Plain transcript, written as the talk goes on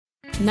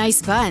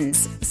Nice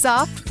buns,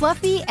 soft,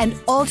 fluffy, and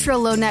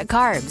ultra-low net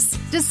carbs.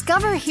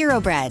 Discover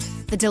Hero Bread,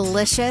 the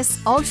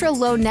delicious,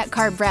 ultra-low net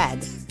carb bread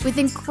with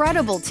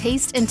incredible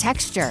taste and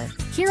texture.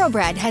 Hero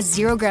Bread has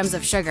 0 grams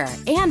of sugar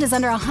and is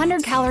under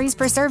 100 calories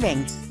per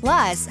serving.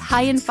 Plus,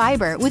 high in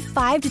fiber with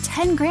 5 to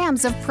 10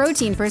 grams of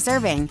protein per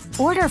serving.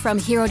 Order from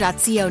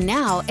hero.co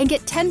now and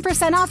get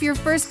 10% off your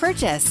first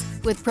purchase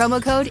with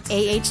promo code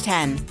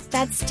AH10.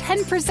 That's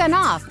 10%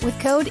 off with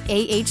code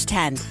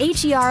AH10.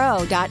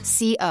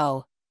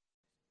 HERO.co.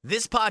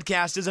 This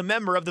podcast is a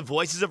member of the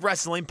Voices of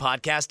Wrestling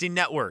Podcasting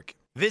Network.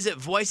 Visit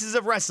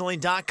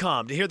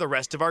voicesofwrestling.com to hear the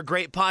rest of our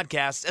great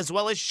podcasts, as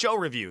well as show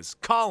reviews,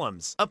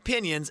 columns,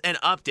 opinions, and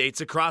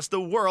updates across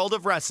the world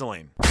of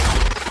wrestling. We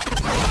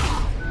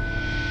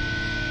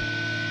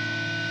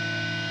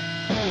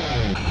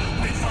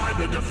find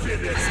the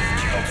defendants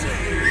guilty.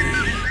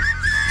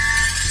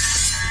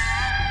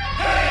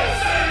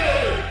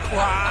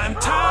 Crime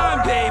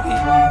time, baby.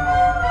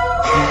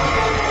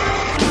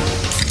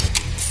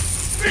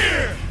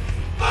 Fear,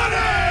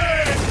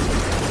 money.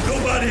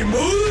 Nobody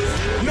moves.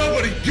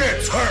 Nobody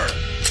gets hurt.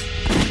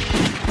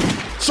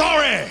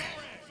 Sorry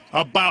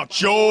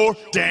about your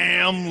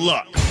damn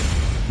luck.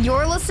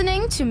 You're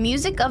listening to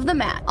Music of the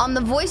Mat on the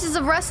Voices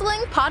of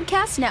Wrestling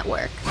Podcast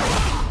Network.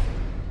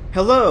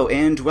 Hello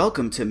and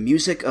welcome to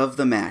Music of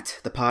the Mat,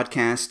 the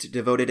podcast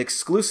devoted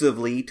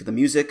exclusively to the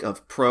music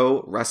of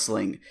pro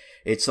wrestling.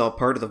 It's all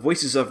part of the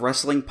Voices of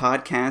Wrestling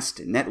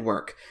Podcast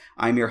Network.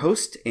 I'm your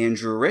host,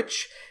 Andrew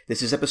Rich.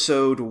 This is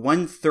episode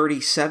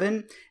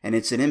 137, and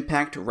it's an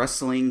Impact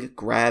Wrestling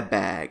grab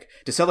bag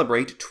to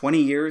celebrate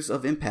 20 years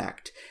of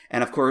Impact.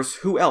 And of course,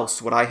 who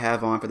else would I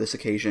have on for this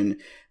occasion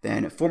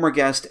than former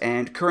guest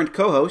and current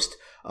co-host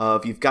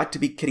of You've Got to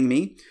Be Kidding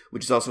Me,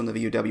 which is also on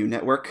the VOW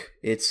network.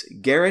 It's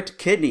Garrett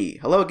Kidney.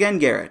 Hello again,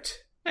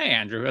 Garrett. Hey,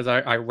 Andrew. As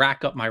I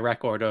rack up my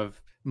record of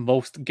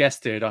most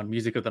guested on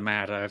Music of the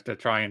Mat, I have to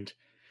try and...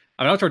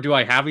 I'm not sure, do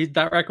I have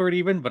that record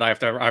even? But I have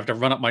to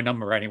run up my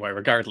number anyway,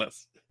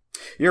 regardless.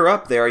 You're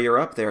up there,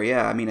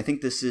 yeah. I mean, I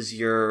think this is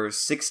your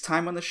 6th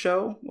time on the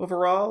show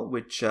overall,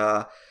 which,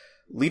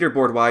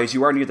 leaderboard-wise,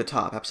 you are near the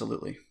top,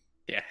 absolutely.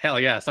 Yeah, hell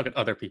yeah. It's not at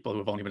other people who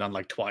have only been on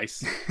like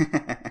twice.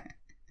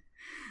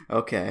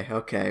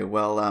 Okay.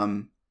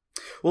 Well,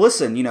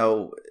 listen, you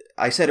know,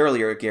 I said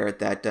earlier, Garrett,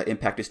 that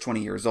Impact is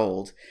 20 years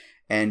old,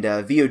 and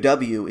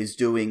VOW is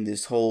doing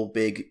this whole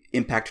big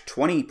Impact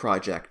 20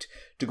 project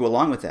to go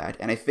along with that,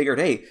 and I figured,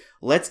 hey,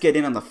 let's get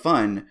in on the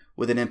fun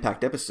with an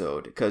Impact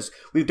episode, because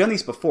we've done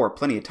these before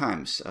plenty of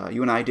times.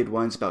 You and I did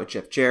ones about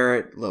Jeff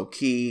Jarrett, Low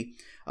Key,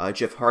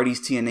 Jeff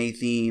Hardy's TNA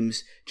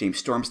themes, James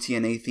Storm's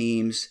TNA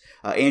themes.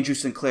 Andrew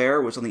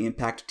Sinclair was on the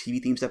Impact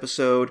TV themes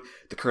episode,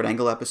 the Kurt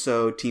Angle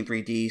episode, Team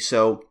 3D.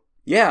 So,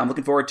 yeah, I'm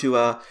looking forward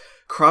to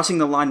crossing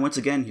the line once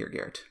again here,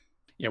 Garrett.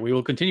 Yeah, we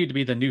will continue to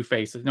be the new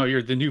face. No,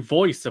 you're the new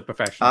voice of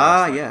professional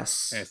wrestling.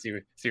 Yes. Yeah, see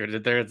what I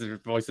did there? The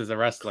Voices of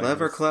Wrestling.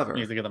 Clever.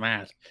 Music of the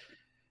Mat.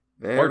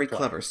 Very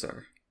clever,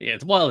 sir. Yeah,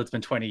 it's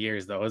been 20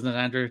 years, though, isn't it,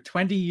 Andrew?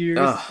 20 years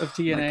of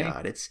TNA. Oh, my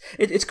God.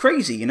 It's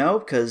crazy, you know,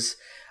 because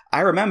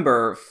I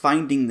remember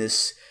finding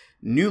this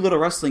new little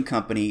wrestling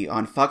company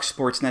on Fox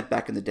Sports Net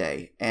back in the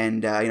day.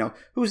 And,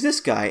 who's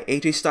this guy?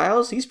 AJ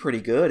Styles? He's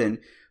pretty good. And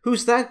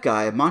who's that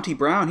guy? Monty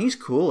Brown? He's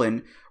cool.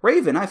 And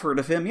Raven, I've heard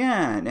of him,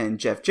 yeah. And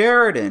Jeff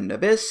Jarrett and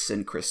Abyss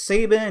and Chris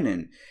Sabin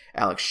and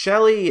Alex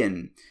Shelley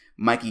and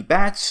Mikey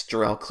Batts,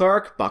 Jarrell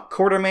Clark, Buck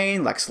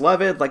Quartermain, Lex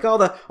Levitt, like all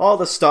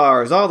the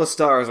stars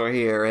are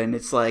here. And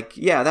it's like,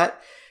 yeah,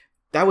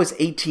 that was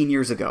 18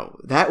 years ago.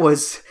 That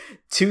was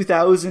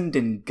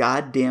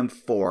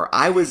 2004.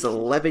 I was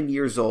 11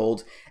 years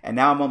old, and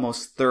now I'm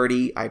almost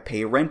 30. I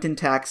pay rent and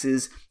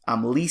taxes.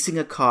 I'm leasing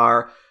a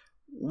car.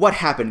 What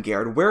happened,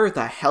 Garrett? Where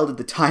the hell did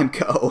the time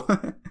go?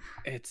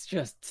 It's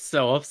just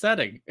so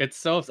upsetting.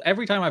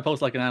 Every time I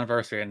post like an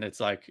anniversary and it's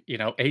like, you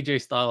know,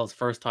 AJ Styles'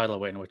 first title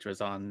win, which was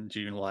on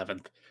June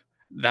 11th.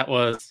 That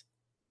was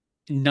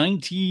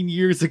 19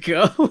 years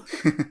ago.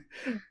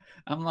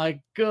 I'm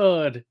like,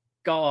 good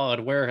God,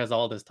 where has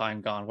all this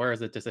time gone? Where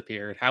has it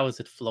disappeared? How has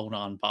it flown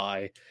on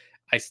by?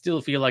 I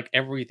still feel like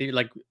every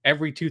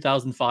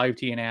 2005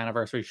 TNA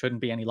anniversary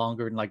shouldn't be any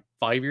longer than like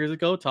 5 years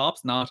ago,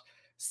 tops, not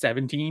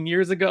 17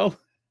 years ago.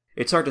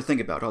 It's hard to think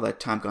about all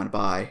that time gone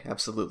by,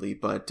 absolutely.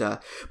 But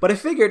I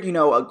figured, you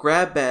know, a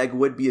grab bag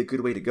would be a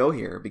good way to go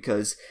here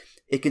because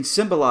it can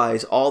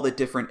symbolize all the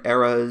different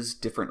eras,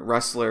 different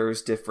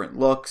wrestlers, different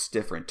looks,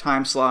 different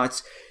time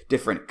slots,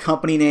 different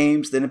company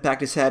names that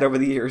Impact has had over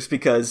the years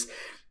because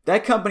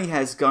that company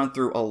has gone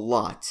through a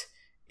lot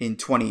in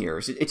 20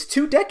 years. It's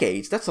 2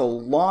 decades. That's a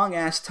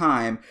long-ass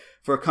time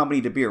for a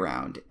company to be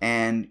around.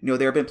 And, you know,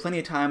 there have been plenty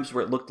of times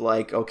where it looked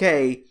like,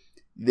 okay,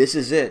 this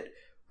is it.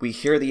 We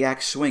hear the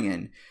axe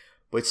swinging.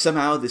 But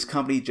somehow this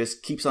company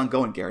just keeps on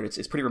going, Garrett.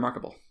 It's pretty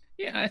remarkable.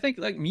 Yeah, I think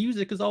like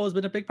music has always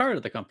been a big part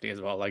of the company as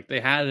well. Like they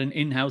had an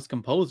in-house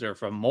composer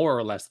from more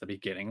or less the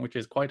beginning, which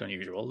is quite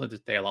unusual. It's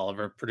Dale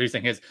Oliver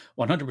producing his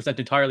 100%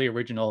 entirely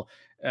original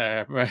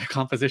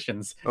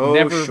compositions, Oh,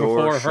 never sure,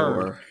 before sure.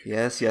 heard.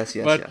 Yes, yes,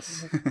 yes, But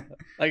yes.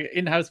 like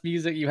in-house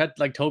music, you had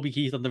like Toby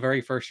Keith on the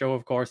very first show,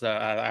 of course,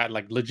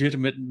 like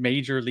legitimate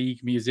major league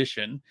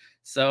musician.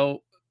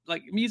 So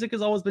like music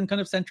has always been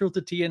kind of central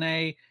to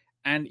TNA.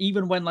 And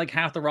even when like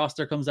half the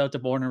roster comes out to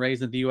Born and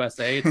Raised in the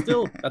USA, it's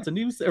still that's a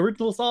new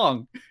original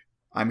song.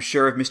 I'm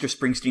sure if Mr.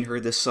 Springsteen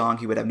heard this song,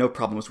 he would have no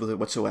problems with it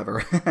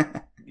whatsoever.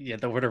 Yeah,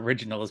 the word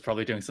original is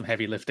probably doing some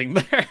heavy lifting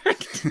there.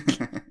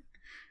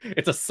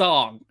 It's a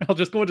song. I'll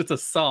just go with it's a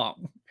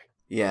song.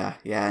 Yeah,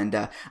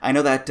 and I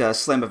know that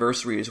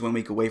Slammiversary is 1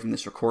 week away from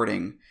this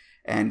recording,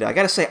 and I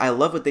gotta say, I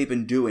love what they've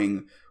been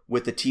doing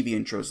with the TV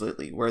intros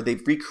lately, where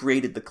they've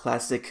recreated the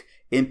classic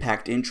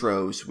Impact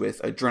intros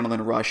with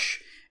Adrenaline Rush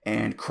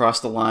and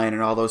Cross the Line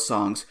and all those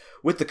songs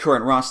with the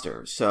current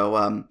roster.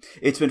 So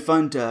it's been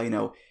fun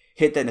to,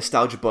 hit that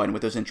nostalgia button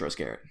with those intros,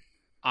 Garrett.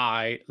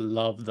 I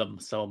love them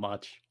so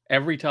much.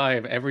 Every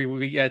time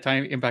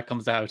Impact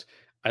comes out,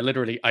 I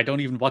don't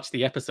even watch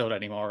the episode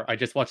anymore. I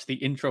just watch the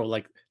intro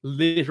like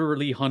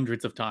literally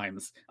hundreds of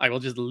times. I will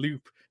just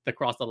loop the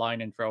Cross the Line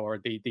intro or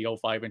the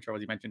 05 intro,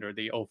 as you mentioned, or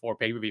the 04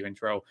 pay-per-view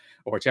intro,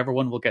 or whichever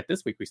one we'll get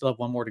this week. We still have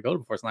one more to go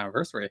before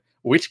Slammiversary.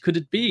 Which could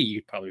it be?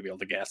 You'd probably be able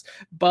to guess.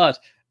 But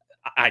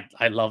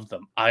I love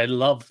them. I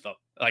love them.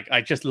 Like, I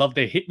just love,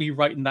 they hit me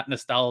right in that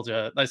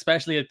nostalgia,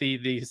 especially at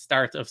the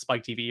start of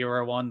Spike TV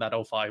era one, that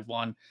 05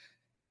 one.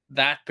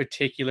 That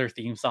particular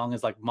theme song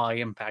is like my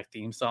Impact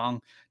theme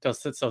song.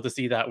 So to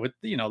see that with,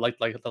 like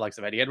the likes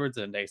of Eddie Edwards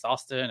and Ace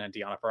Austin and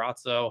Deonna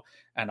Purrazzo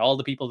and all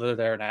the people that are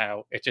there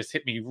now, it just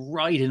hit me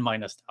right in my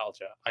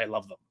nostalgia. I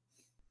love them.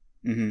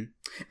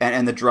 Mm-hmm.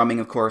 And the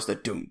drumming, of course, the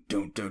doom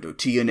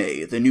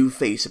TNA, the new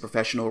face of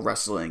professional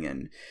wrestling,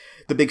 and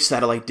the big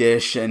satellite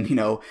dish, and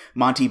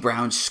Monty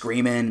Brown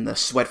screaming, the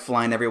sweat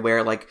flying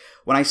everywhere. Like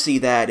when I see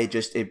that,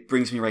 it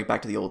brings me right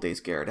back to the old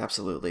days, Garrett.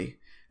 Absolutely.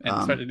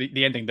 And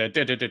the ending,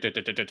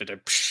 the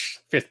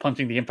fist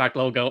punching the Impact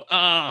logo.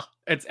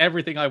 It's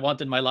everything I want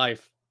in my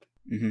life.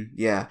 Mm-hmm.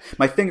 Yeah,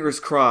 my fingers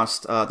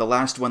crossed. The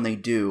last one they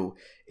do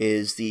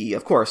is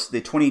of course, the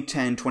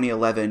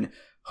 2010-2011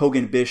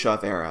 Hogan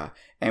Bischoff era.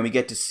 And we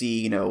get to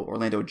see,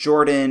 Orlando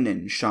Jordan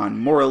and Sean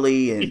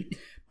Morley and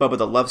Bubba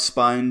the Love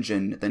Sponge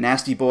and the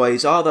Nasty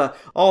Boys, all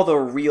the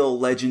real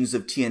legends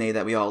of TNA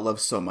that we all love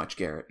so much,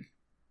 Garrett.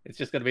 It's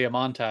just going to be a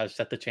montage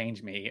set to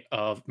change me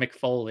of Mick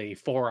Foley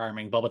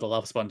forearming Bubba the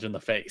Love Sponge in the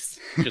face.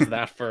 Just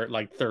that for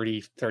like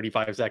 30,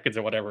 35 seconds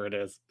or whatever it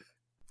is.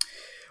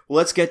 Well,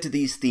 let's get to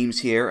these themes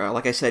here.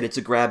 Like I said, it's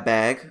a grab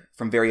bag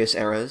from various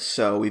eras.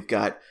 So we've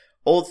got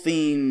old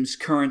themes,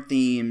 current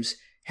themes,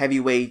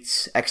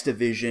 heavyweights, X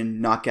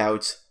Division,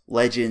 knockouts,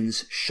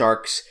 legends,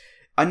 sharks.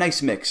 A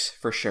nice mix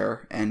for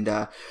sure. And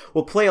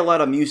we'll play a lot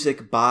of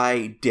music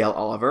by Dale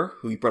Oliver,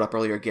 who you brought up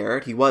earlier,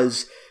 Garrett. He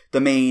was the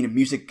main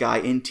music guy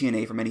in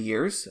TNA for many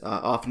years,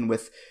 often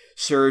with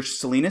Serge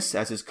Salinas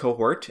as his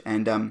cohort.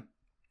 And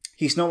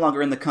he's no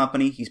longer in the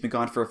company. He's been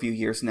gone for a few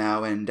years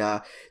now. And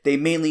they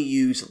mainly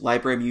use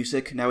library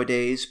music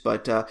nowadays.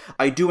 But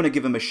I do want to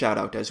give him a shout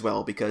out as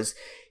well, because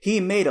he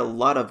made a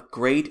lot of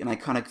great and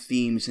iconic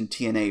themes in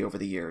TNA over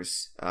the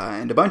years.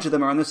 And a bunch of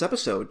them are on this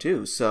episode,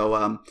 too.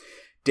 So,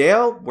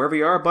 Dale, wherever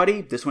you are,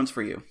 buddy, this one's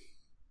for you.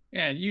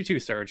 Yeah, you too,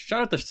 Serge.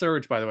 Shout out to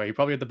Serge, by the way. He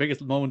probably had the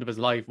biggest moment of his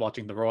life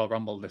watching the Royal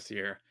Rumble this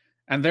year.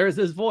 And there's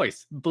his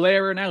voice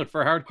blaring out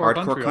for Hardcore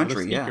Country on the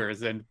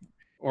speakers and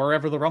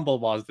wherever the Rumble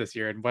was this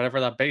year, and whatever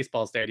that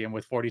baseball stadium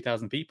with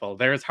 40,000 people.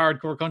 There's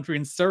Hardcore Country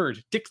and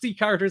Serge, Dixie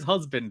Carter's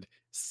husband,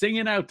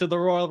 singing out to the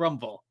Royal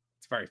Rumble.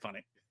 It's very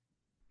funny.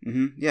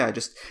 Mm-hmm. Yeah,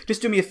 just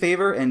do me a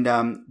favor and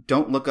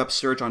don't look up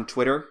Serge on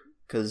Twitter,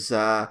 because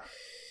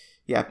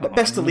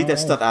best to leave that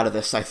stuff out of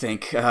this, I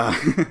think.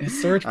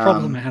 Is Serge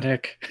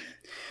problematic?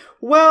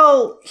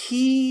 Well,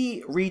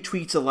 he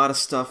retweets a lot of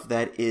stuff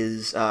that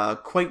is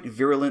quite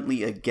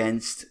virulently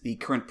against the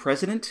current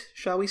president,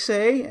 shall we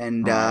say,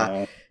 and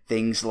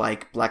things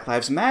like Black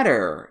Lives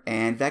Matter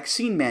and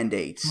vaccine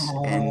mandates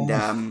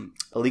and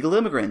illegal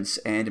immigrants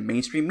and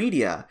mainstream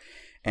media.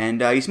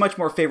 And he's much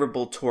more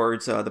favorable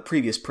towards the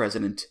previous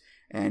president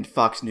and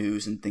Fox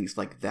News and things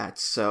like that.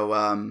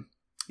 So,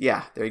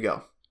 there you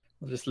go.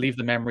 We'll just leave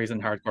the memories in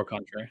Hardcore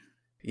Country.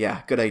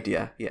 Yeah, good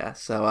idea. Yeah,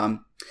 so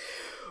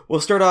we'll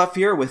start off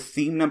here with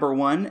theme number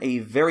 1, a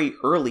very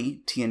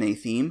early TNA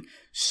theme.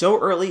 So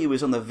early, it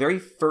was on the very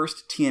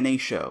first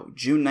TNA show,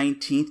 June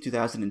 19th,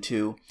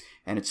 2002,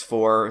 and it's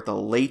for the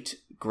late,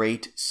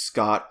 great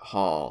Scott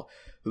Hall,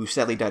 who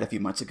sadly died a few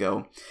months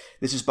ago.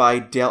 This is by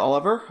Dale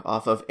Oliver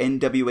off of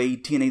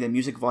NWA TNA The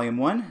Music Volume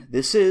 1.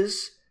 This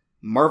is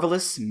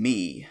Marvelous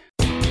Me.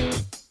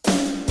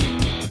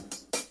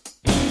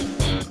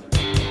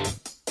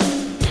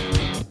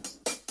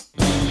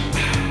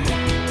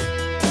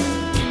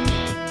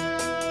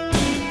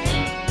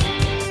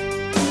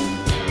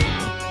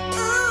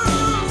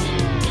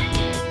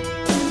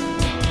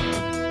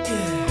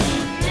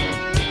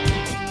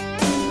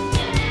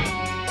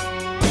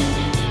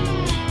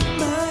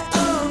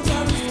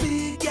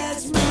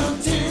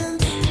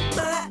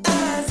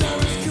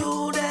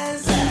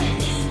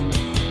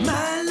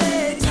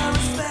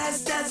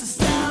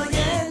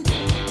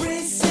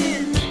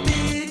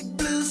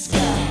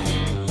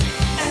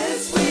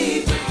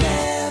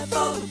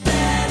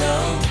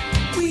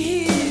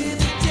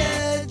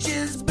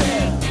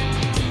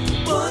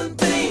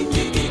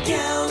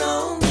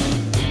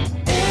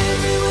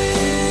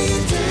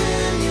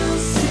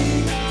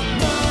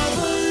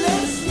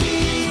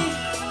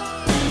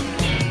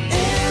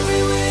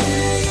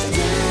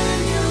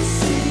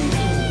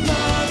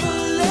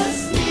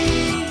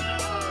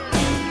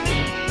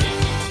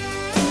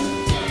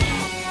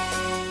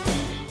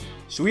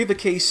 So we have a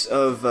case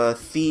of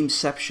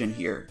themeception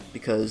here,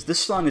 because this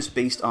song is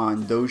based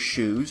on Those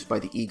Shoes by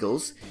the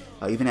Eagles,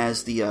 even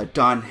has the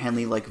Don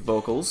Henley-like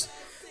vocals,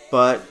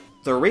 but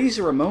the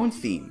Razor Ramon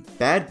theme,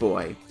 Bad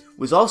Boy,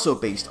 was also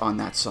based on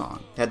that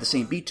song. It had the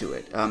same beat to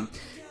it.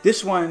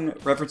 This one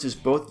references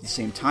both at the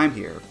same time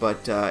here,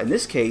 but in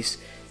this case,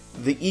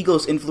 the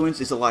Eagles'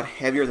 influence is a lot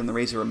heavier than the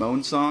Razor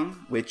Ramon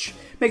song, which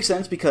makes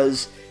sense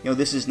because,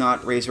 this is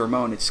not Razor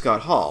Ramon, it's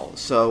Scott Hall.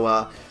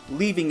 So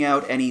leaving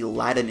out any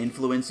Latin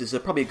influence is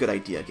probably a good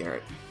idea,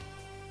 Garrett.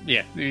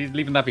 Yeah,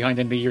 leaving that behind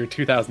in the year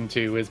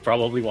 2002 is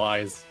probably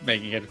wise,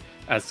 making it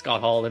as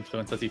Scott Hall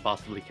influenced as he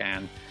possibly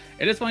can.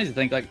 It is funny to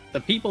think, the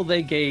people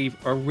they gave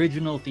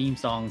original theme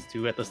songs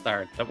to at the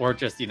start that were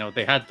just,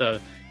 they had the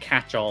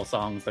catch-all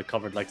songs that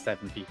covered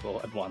 7 people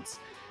at once.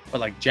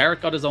 But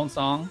Jarrett got his own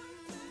song,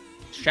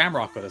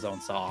 Shamrock got his own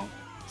song,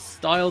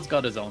 Styles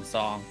got his own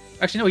song.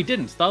 Actually, no, he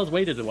didn't. Styles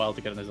waited a while to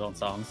get his own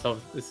song, so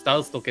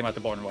Styles still came out to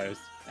Born and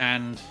Raised.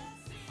 And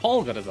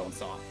Hall got his own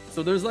song.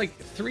 So there's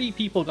 3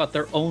 people got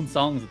their own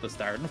songs at the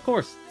start. And of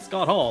course,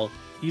 Scott Hall,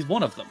 he's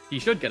one of them. He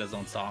should get his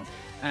own song.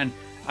 And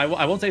I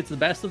won't say it's the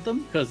best of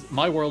them, because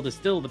My World is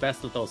still the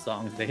best of those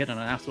songs. They hit on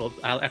an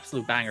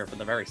absolute banger from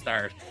the very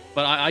start.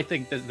 But I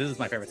think this is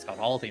my favorite Scott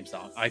Hall theme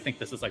song. I think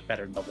this is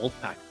better than the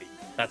Wolfpack theme.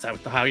 That's how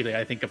highly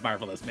I think of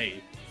Marvelous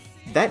Me.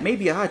 That may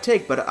be a hot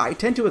take, but I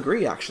tend to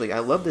agree, actually. I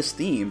love this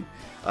theme.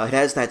 It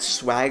has that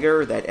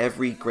swagger that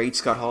every great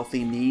Scott Hall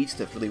theme needs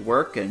to really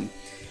work, and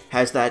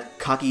has that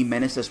cocky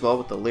menace as well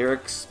with the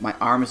lyrics. My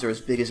arms are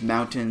as big as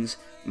mountains,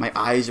 my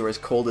eyes are as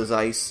cold as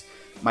ice,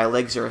 my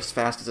legs are as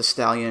fast as a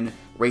stallion,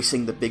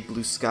 racing the big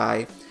blue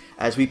sky.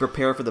 As we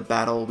prepare for the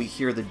battle, we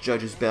hear the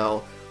judge's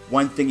bell.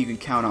 One thing you can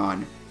count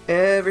on.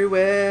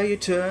 Everywhere you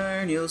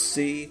turn, you'll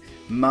see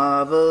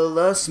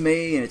Marvelous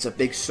Me. And it's a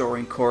big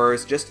soaring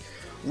chorus. Just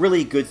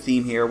really good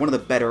theme here. One of the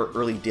better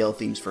early Dale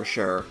themes for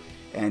sure.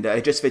 And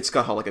it just fits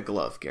Scott Hall like a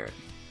glove, Garrett.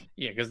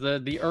 Yeah, because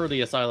the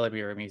early Asylum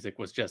era music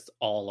was just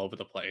all over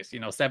the place.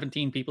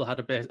 17 people had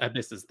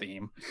Abyss's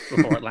theme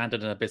before it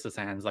landed in Abyss's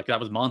hands. That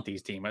was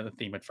Monty's theme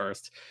at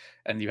first.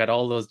 And you had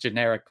all those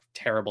generic,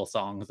 terrible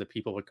songs that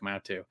people would come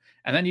out to.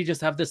 And then you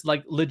just have this,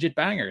 legit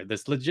banger,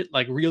 this legit,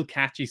 real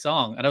catchy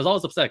song. And I was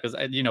always upset because,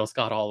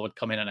 Scott Hall would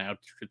come in and out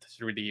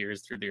through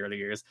the early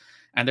years.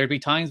 And there'd be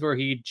times where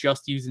he'd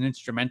just use an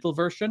instrumental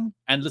version.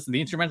 And listen,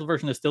 the instrumental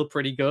version is still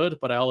pretty good,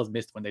 but I always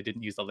missed when they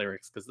didn't use the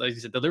lyrics. Because, like you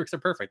said, the lyrics are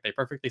perfect. They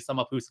perfectly sum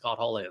up who Scott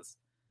Hall is.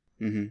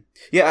 Mm-hmm.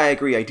 Yeah, I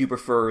agree. I do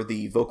prefer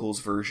the vocals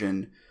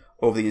version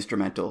over the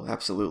instrumental,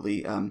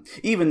 absolutely.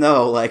 Even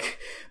though,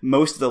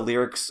 most of the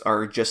lyrics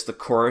are just the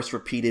chorus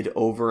repeated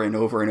over and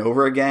over and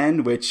over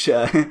again, which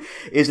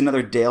is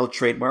another Dale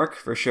trademark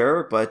for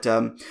sure. But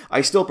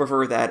I still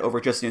prefer that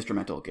over just the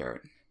instrumental,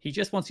 Garrett. He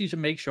just wants you to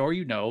make sure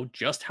you know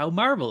just how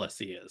marvelous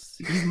he is.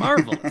 He's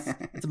marvelous.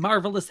 It's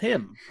Marvelous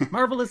Him.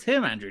 Marvelous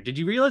Him, Andrew. Did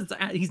you realize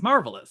he's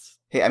marvelous?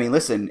 Hey,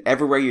 listen,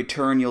 everywhere you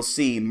turn, you'll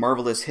see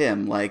Marvelous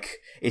Him.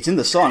 It's in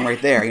the song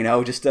right there,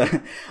 just a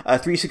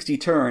 360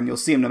 turn, you'll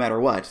see him no matter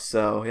what.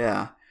 So,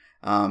 yeah.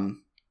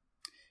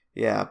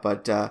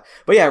 But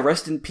yeah,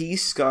 rest in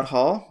peace, Scott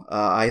Hall.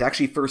 I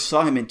actually first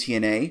saw him in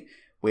TNA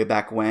way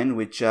back when,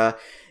 which,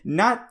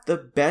 not the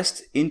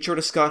best intro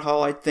to Scott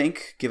Hall, I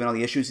think, given all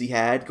the issues he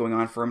had going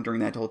on for him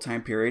during that whole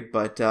time period.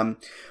 But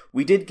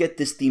we did get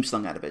this theme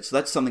song out of it, so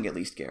that's something at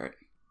least, Garrett.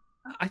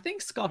 I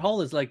think Scott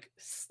Hall is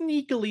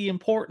sneakily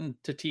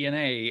important to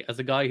TNA as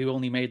a guy who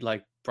only made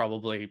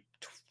probably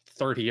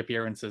 30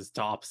 appearances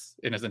tops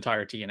in his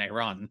entire TNA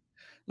run.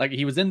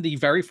 He was in the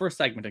very first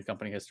segment in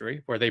company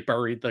history where they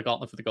buried the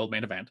Gauntlet for the Gold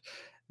main event.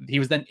 He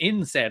was then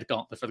in said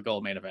Gauntlet for the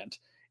Gold main event.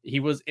 He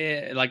was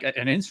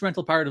an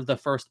instrumental part of the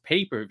first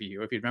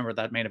pay-per-view. If you remember,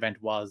 that main event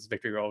was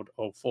Victory Road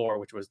 04,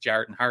 which was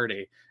Jarrett and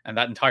Hardy. And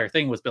that entire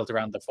thing was built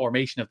around the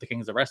formation of the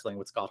Kings of Wrestling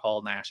with Scott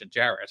Hall, Nash, and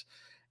Jarrett.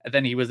 And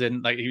then he was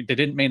in, they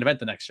didn't main event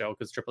the next show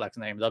because Triple X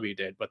and AMW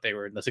did, but they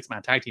were in the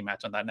 6-man tag team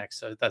match on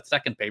that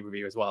second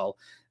pay-per-view as well.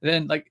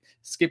 And then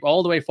skip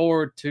all the way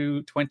forward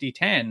to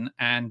 2010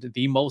 and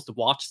the most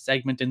watched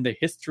segment in the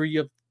history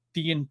of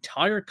the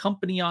entire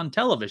company on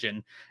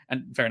television.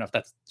 And fair enough,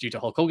 that's due to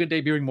Hulk Hogan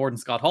debuting more than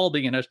Scott Hall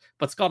being in it,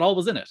 but Scott Hall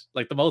was in it.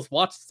 The most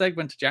watched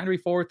segment, January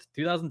 4th,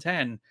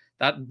 2010,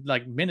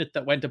 that minute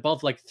that went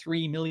above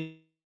 3 million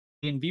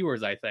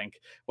viewers, I think,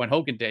 when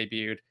Hogan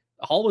debuted.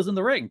 Hall was in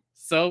the ring.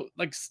 So,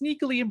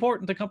 sneakily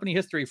important to company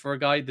history for a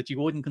guy that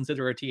you wouldn't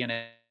consider a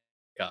TNA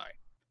guy.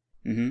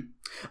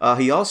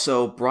 Mm-hmm. He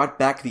also brought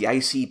back the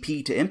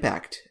ICP to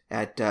Impact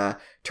at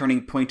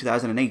Turning Point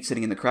 2008,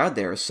 sitting in the crowd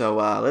there.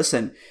 So,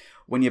 listen,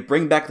 when you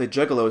bring back the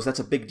Juggalos, that's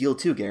a big deal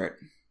too, Garrett.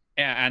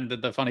 Yeah, and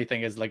the funny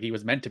thing is, he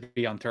was meant to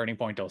be on Turning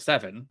Point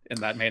 07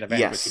 in that main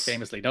event, yes, which he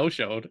famously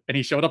no-showed, and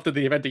he showed up to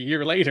the event a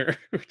year later,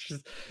 which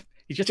is...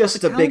 He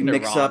just a big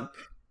mix-up.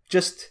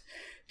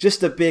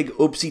 Just a big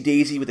oopsie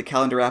daisy with the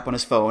calendar app on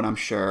his phone, I'm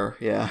sure.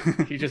 Yeah.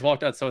 He just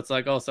walked out. So it's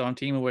so I'm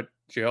teaming with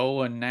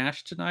Joe and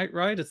Nash tonight,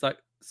 right? It's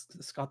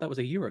Scott, that was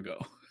a year ago.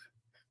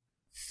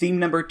 Theme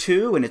number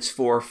 2, and it's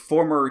for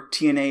former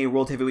TNA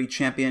World Heavyweight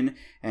Champion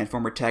and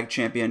former Tag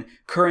Champion,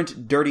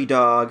 current Dirty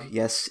Dog.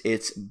 Yes,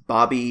 it's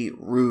Bobby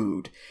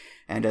Roode.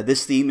 And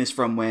this theme is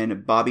from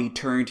when Bobby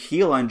turned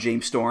heel on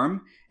James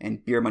Storm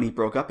and Beer Money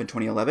broke up in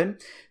 2011.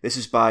 This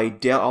is by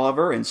Dale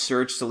Oliver and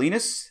Serge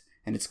Salinas,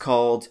 and it's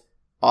called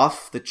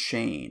Off the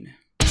Chain.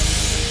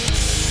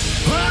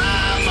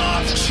 I'm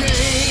off the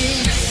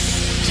chain.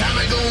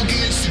 Time to go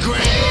against the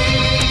grain.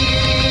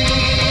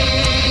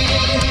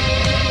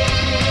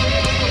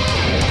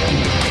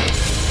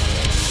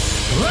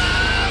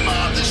 I'm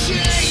off the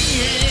chain.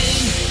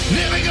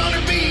 Never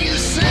gonna be the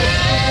same.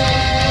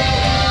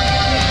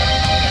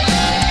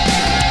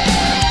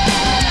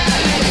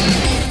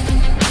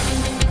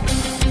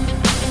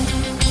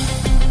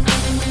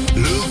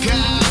 Look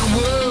out,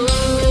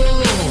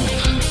 world.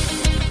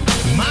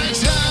 My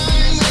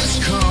time has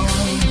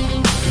come.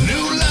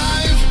 New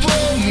life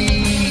for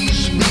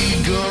me's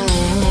begun.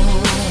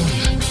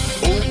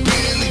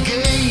 Open the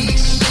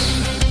gates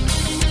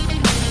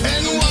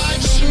and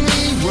watch me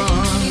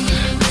run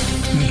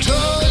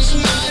towards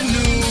my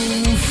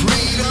new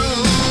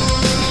freedom.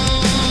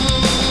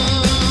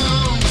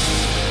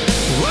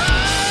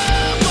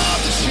 I'm off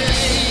the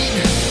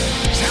chain.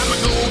 Time to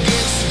go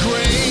against the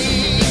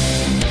grain.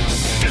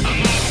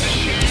 I'm off the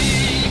chain.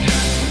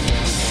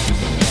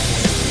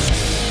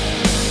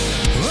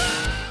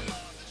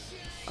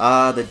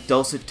 The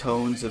dulcet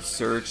tones of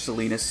Serge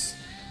Salinas.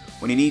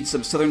 When you need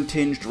some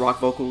southern-tinged rock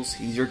vocals,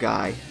 he's your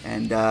guy.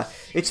 And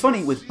it's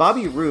funny, with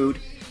Bobby Roode,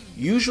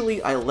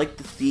 usually I like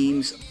the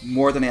themes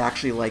more than I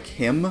actually like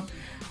him.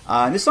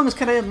 And this song is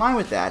kind of in line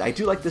with that. I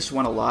do like this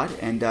one a lot,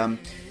 and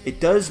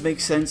it does make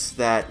sense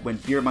that when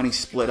Beer Money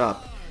split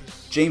up,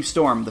 James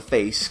Storm, the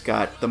face,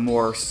 got the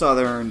more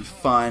southern,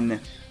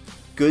 fun,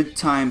 good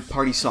time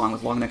party song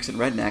with long necks and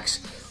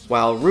rednecks,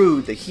 while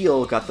Roode, the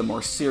heel, got the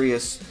more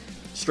serious,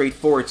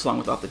 straightforward song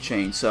with Off the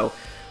Chain. So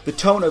the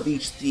tone of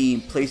each theme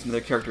plays into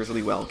their characters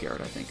really well, Garrett,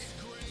 I think.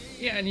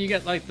 Yeah, and you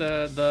get like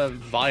the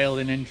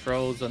violin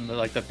intros and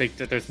the big.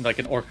 There's like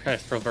an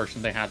orchestral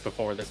version they had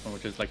before this one,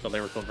 which is like the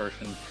lyrical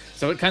version.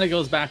 So it kind of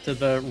goes back to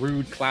the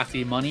Rude,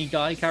 classy money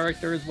guy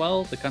character as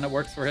well. That kind of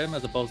works for him,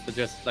 as opposed to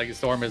just like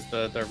Storm is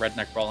the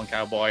redneck brawling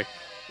cowboy,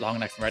 long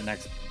necks and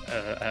rednecks.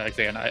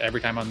 And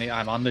every time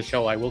I'm on the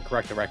show, I will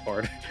correct the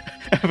record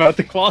about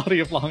the quality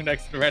of long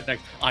necks and rednecks.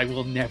 I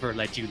will never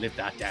let you live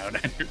that down,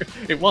 Andrew.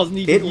 It wasn't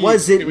even It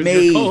wasn't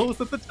me. your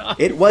co-host at the time.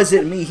 It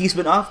wasn't me. He's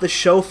been off the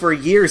show for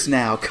years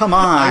now. Come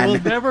on. I will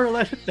never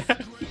let it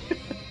down.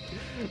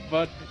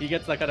 But he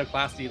gets that kind of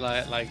classy,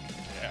 like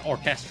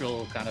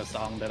orchestral kind of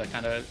song that I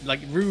kind of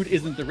like. Rude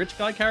isn't the rich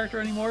guy character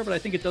anymore, but I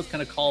think it does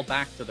kind of call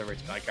back to the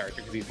rich guy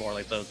character because he's more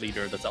like the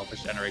leader of the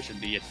selfish generation,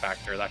 the it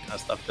factor, that kind of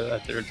stuff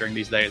during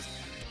these days.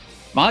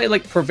 My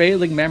like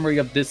prevailing memory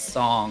of this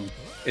song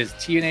is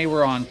TNA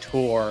were on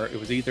tour. It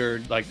was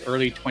either like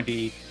early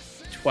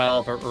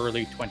 2012 or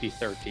early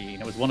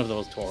 2013. It was one of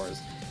those tours.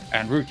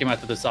 And Root came out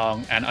to the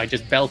song, and I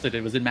just belted.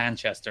 It was in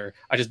Manchester.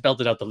 I just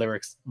belted out the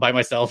lyrics by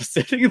myself,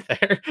 sitting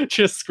there,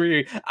 just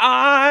screaming,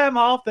 "I'm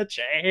off the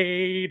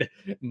chain,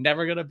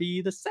 never gonna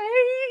be the same."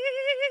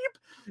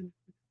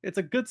 It's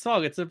a good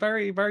song. It's a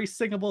very, very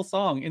singable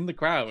song in the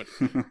crowd.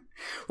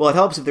 Well, it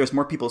helps if there's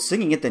more people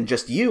singing it than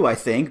just you, I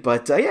think.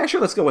 But yeah,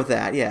 sure, let's go with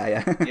that.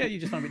 Yeah. Yeah, you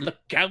just want to be, look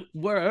out,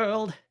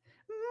 world,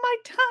 my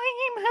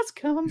time has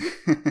come.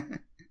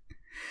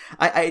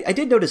 I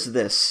did notice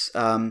this.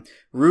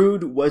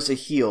 Rude was a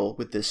heel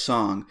with this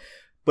song,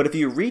 but if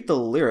you read the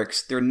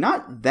lyrics, they're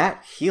not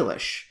that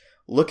heelish.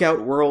 Look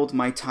out, world,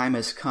 my time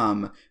has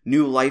come.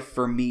 New life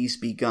for me's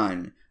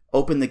begun.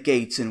 Open the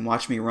gates and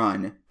watch me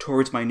run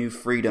towards my new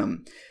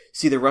freedom.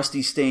 See the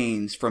rusty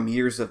stains from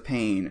years of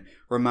pain.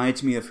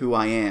 Reminds me of who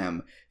I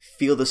am.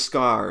 Feel the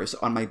scars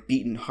on my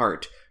beaten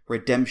heart.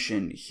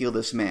 Redemption, heal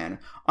this man.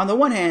 On the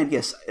one hand,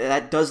 yes,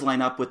 that does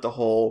line up with the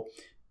whole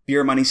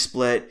Beer Money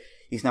split.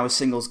 He's now a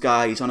singles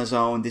guy. He's on his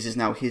own. This is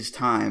now his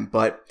time.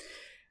 But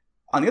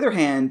on the other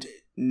hand,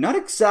 not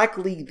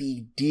exactly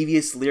the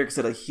devious lyrics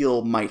that a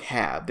heel might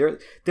have.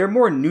 They're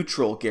more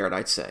neutral, Garrett,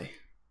 I'd say.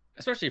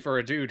 Especially for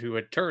a dude who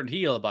had turned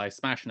heel by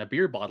smashing a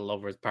beer bottle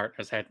over his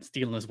partner's head and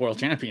stealing his world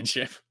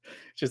championship.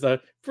 Which is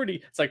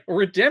it's like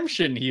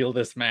redemption heel,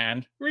 this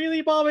man.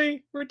 Really,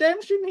 Bobby?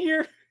 Redemption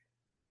here?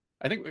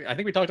 I think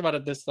we talked about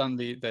it this on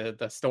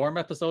the Storm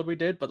episode we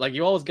did, but like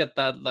you always get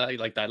that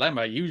like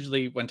dilemma.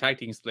 Usually when tag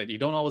teams split, you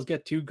don't always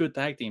get two good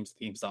tag teams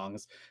theme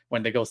songs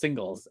when they go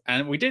singles.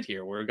 And we did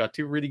here, where we got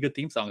two really good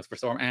theme songs for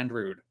Storm and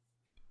Rude.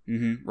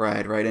 Mm-hmm.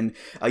 Right. And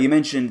you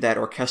mentioned that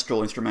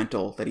orchestral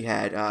instrumental that he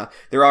had.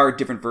 There are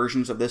different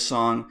versions of this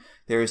song.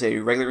 There's a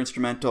regular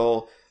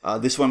instrumental,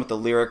 this one with the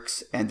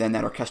lyrics, and then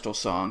that orchestral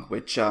song,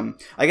 which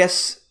I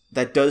guess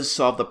that does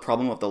solve the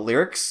problem of the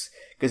lyrics,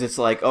 because it's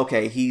like,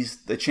 okay,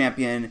 he's the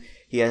champion,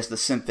 he has the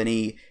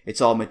symphony,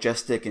 it's all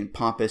majestic and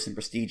pompous and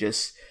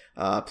prestigious,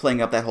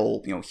 playing up that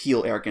whole,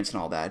 heel arrogance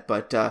and all that.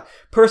 But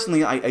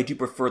personally, I do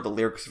prefer the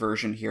lyrics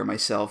version here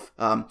myself.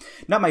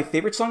 Not my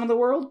favorite song in the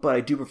world, but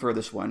I do prefer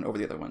this one over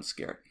the other ones,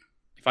 Garrett.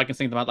 if I can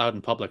sing them out loud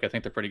in public, I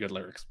think they're pretty good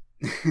lyrics.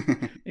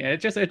 Yeah,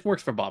 it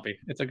works for Bobby.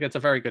 It's a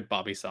very good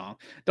Bobby song.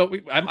 Though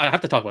I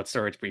have to talk about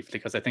Surge briefly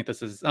because I think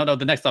this is no,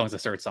 the next song is a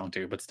Surge song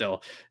too, but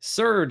still,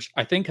 Surge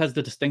I think has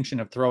the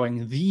distinction of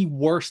throwing the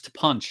worst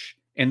punch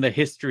in the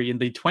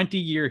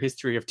 20-year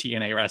history of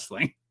TNA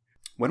wrestling.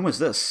 When was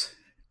this?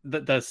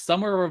 The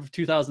summer of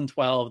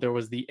 2012, there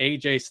was the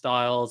AJ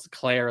Styles,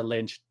 Claire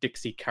Lynch,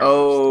 Dixie Carter.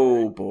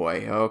 Oh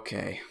boy,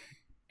 okay.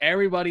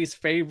 Everybody's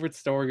favorite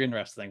story in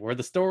wrestling, where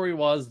the story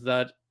was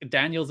that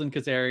Daniels and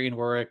Kazarian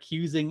were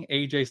accusing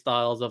AJ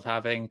Styles of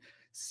having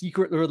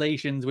secret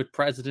relations with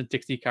President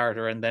Dixie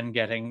Carter and then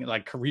getting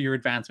like career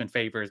advancement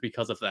favors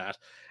because of that.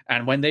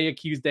 And when they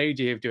accused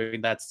AJ of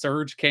doing that,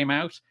 Surge came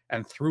out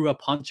and threw a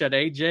punch at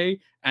AJ,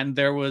 and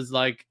there was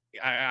like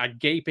a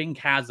gaping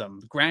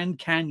chasm, Grand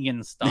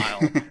Canyon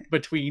style,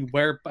 between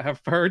where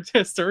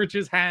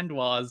Surge's hand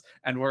was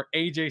and where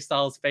AJ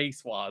Styles'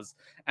 face was.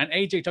 And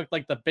AJ took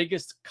like the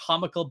biggest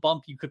comical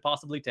bump you could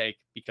possibly take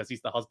because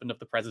he's the husband of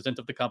the president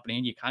of the company,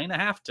 and you kind of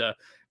have to.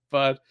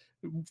 But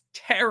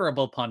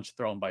terrible punch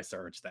thrown by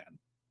Surge then.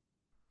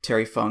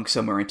 Terry Funk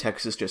somewhere in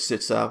Texas just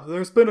sits up.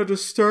 There's been a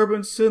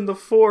disturbance in the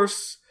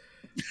force.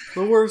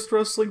 The worst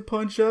wrestling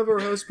punch ever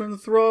has been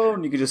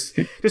thrown. You can just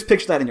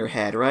picture that in your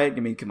head, right? I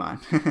mean, come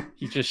on.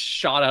 He just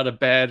shot out of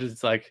bed.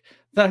 It's like,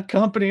 that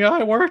company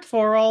I worked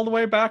for all the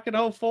way back in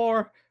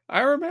 2004.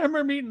 I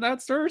remember meeting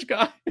that Surge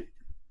guy.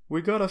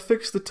 We gotta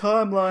fix the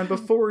timeline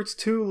before it's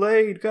too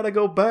late. Gotta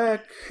go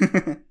back.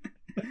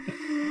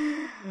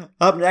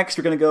 Up next,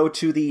 we're going to go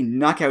to the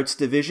Knockouts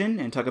division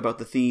and talk about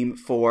the theme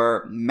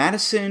for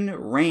Madison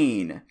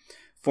Rayne.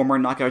 Former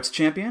Knockouts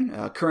champion,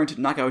 current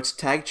Knockouts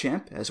tag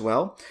champ as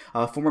well,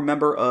 former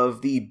member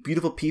of the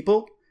Beautiful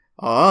People.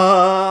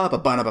 The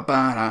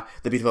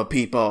Beautiful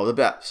People.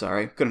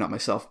 Sorry, couldn't help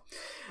myself.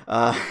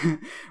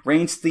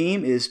 Rayne's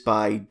theme is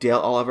by Dale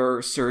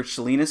Oliver, Serge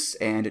Salinas,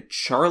 and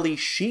Charlie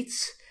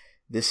Sheets.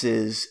 This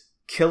is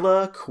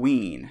Killer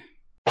Queen.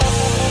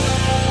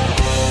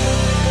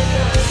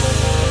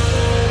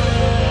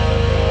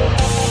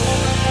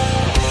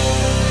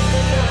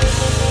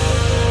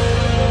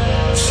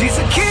 She's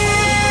a killer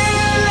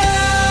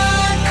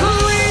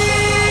queen.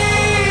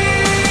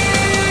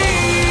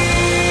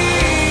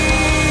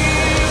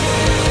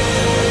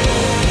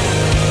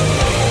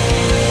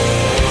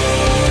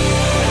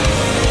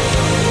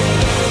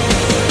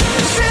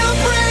 She'll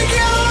break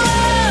your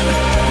heart,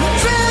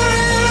 tear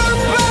it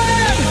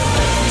apart,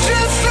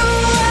 just to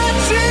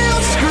watch you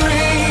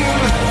scream.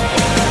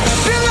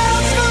 She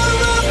loves for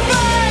the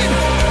fight,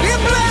 your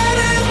blood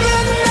in the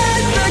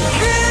night, the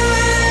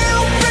killing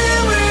you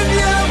feel in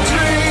your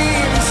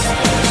dreams.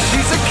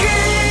 She's a killer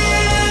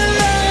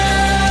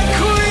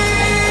queen.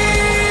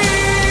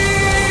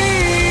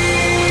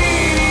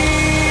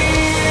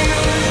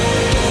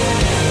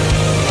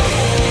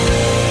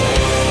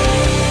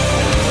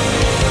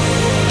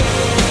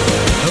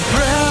 Her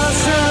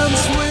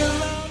presence will.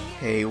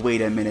 Hey,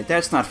 wait a minute.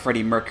 That's not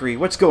Freddie Mercury.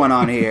 What's going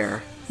on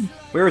here?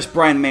 Where's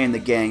Brian May and the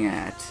gang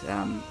at?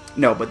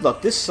 No, but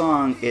look, this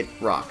song, it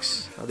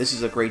rocks. This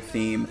is a great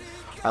theme.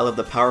 I love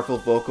the powerful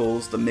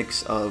vocals, the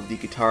mix of the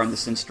guitar and the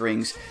synth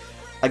strings.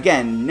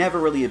 Again, never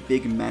really a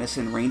big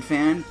Madison Rayne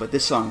fan, but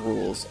this song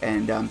rules.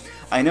 And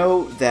I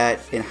know that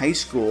in high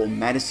school,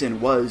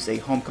 Madison was a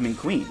homecoming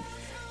queen.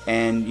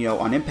 And, you know,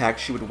 on Impact,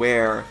 she would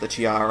wear the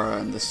tiara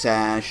and the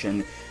sash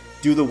and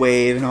do the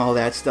wave and all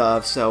that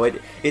stuff. So it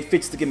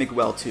fits the gimmick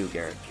well, too,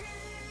 Garrett.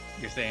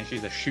 You're saying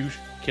she's a shoot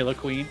killer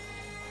queen?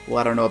 Well,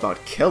 I don't know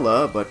about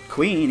killer, but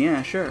queen,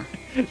 yeah, sure.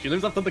 She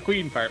lives up to the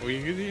queen part.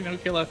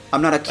 Killer.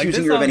 I'm not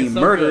accusing her of any is so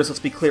murders, good. let's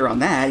be clear on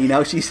that. You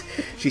know, she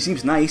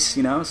seems nice,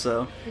 you know,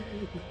 so...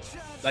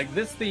 Like,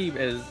 this theme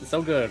is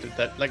so good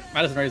that, like,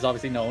 Madison Rayne is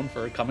obviously known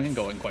for coming and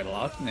going quite a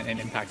lot in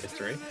Impact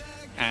history.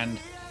 And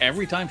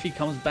every time she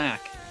comes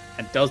back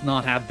and does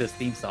not have this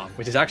theme song,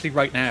 which is actually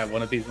right now,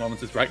 one of these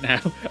moments is right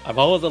now, I'm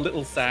always a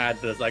little sad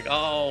that it's like,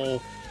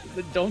 oh,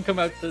 don't come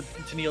out to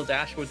Neil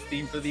Dashwood's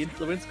theme for the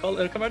influence,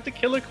 come out to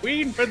Killer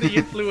Queen for the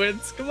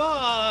influence, come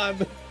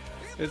on!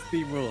 This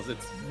theme rules.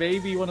 It's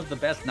maybe one of the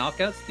best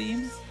Knockouts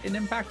themes in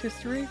Impact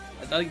history.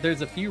 Like,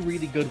 there's a few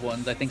really good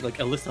ones. I think like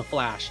Alyssa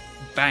Flash,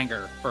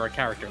 banger for a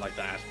character like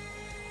that.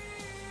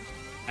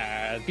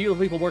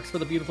 Beautiful People works for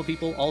the Beautiful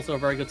People, also a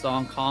very good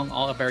song. Kong,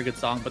 a very good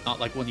song, but not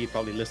like one you'd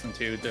probably listen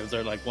to. Those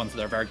are like ones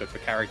that are very good for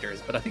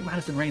characters. But I think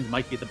Madison Rayne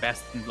might be the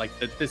best, and like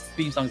this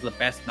theme song is the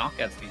best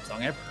Knockouts theme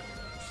song ever.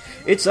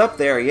 It's up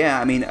there, yeah.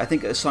 I mean, I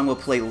think a song we'll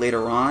play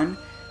later on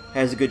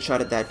has a good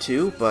shot at that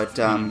too, but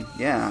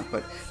yeah.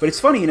 But it's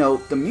funny, you know,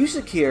 the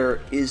music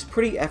here is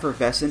pretty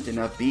effervescent and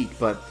upbeat,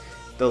 but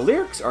the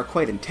lyrics are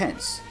quite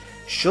intense.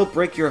 She'll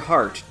break your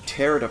heart,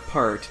 tear it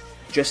apart,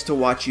 just to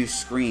watch you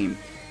scream.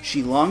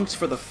 She longs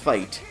for the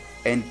fight,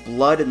 and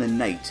blood in the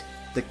night,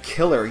 the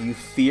killer you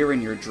fear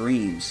in your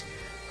dreams.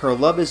 Her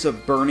love is a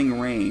burning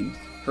rain,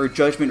 her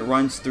judgment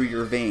runs through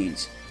your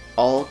veins.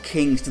 All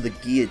kings to the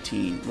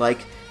guillotine. Like,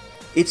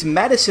 it's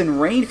Madison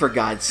Rayne, for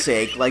God's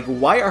sake. Like,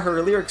 why are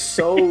her lyrics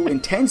so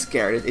intense,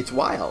 Garrett? It's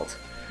wild.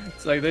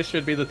 It's like this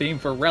should be the theme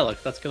for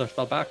Relic. That's Killer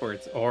spelled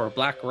backwards, or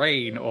Black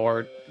Rain,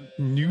 or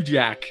New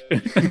Jack,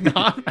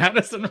 not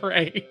Madison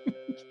Rain.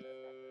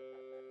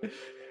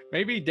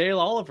 Maybe Dale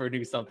Oliver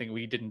knew something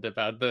we didn't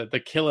about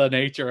the killer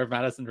nature of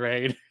Madison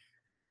Rain.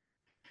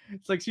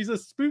 It's like she's a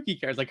spooky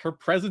character. Like her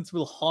presence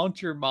will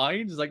haunt your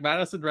mind. It's like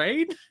Madison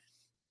Rain.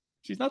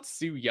 She's not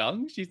Sue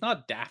Young. She's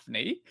not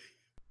Daphne.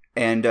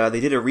 And they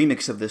did a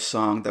remix of this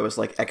song that was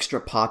like extra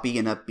poppy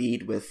and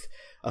upbeat with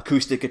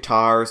acoustic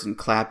guitars and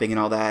clapping and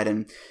all that.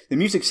 And the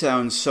music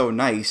sounds so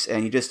nice.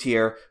 And you just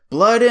hear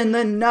 "Blood in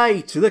the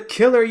Night, the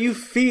killer you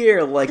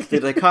fear." Like the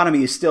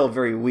dichotomy is still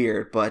very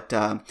weird. But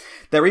that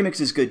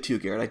remix is good too,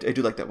 Garrett. I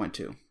do like that one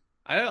too.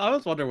 I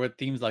always wonder with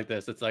themes like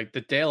this. It's like,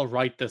 did Dale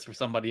write this for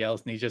somebody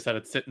else and he just had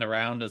it sitting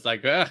around? It's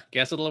like,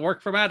 guess it'll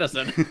work for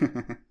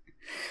Madison.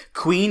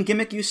 Queen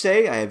gimmick, you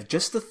say? I have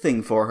just the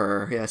thing for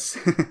her. Yes.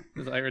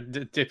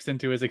 Dips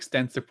into his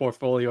extensive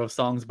portfolio of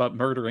songs about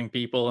murdering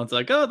people, and it's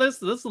like, oh,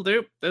 this'll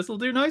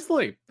do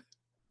nicely.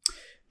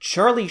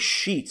 Charlie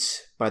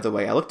Sheets, by the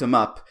way, I looked him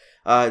up.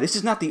 This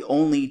is not the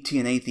only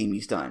TNA theme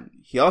he's done.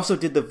 He also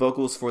did the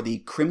vocals for the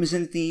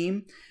Crimson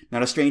theme,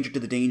 Not a Stranger to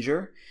the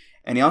Danger,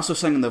 and he also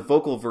sang in the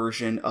vocal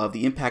version of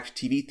the Impact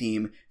TV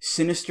theme,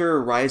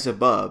 Sinister Rise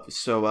Above.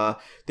 So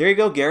there you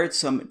go, Garrett,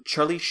 some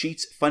Charlie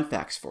Sheets fun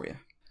facts for you.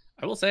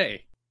 I will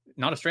say,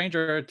 Not a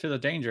Stranger to the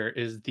Danger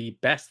is the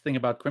best thing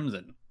about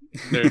Crimson.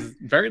 There's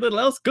very little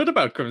else good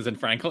about Crimson,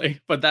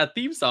 frankly, but that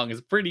theme song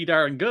is pretty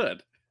darn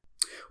good.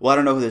 Well, I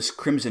don't know who this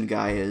Crimson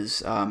guy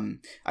is.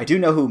 I do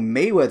know who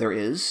Mayweather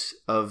is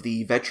of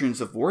the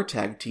Veterans of War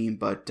tag team,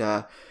 but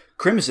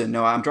Crimson,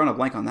 no, I'm drawing a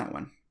blank on that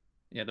one.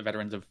 Yeah, the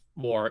Veterans of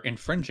War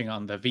infringing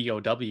on the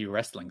VOW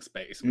wrestling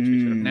space, which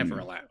we should have never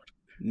allowed.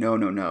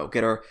 No.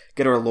 Get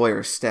our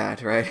lawyer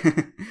stat, right?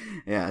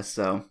 Yeah,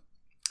 so...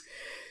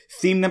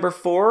 Theme number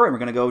 4, and we're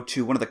going to go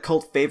to one of the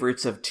cult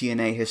favorites of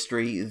TNA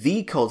history,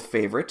 the cult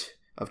favorite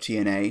of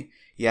TNA.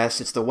 Yes,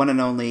 it's the one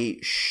and only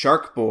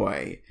Shark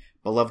Boy,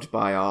 beloved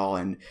by all.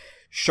 And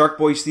Shark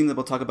Boy's theme that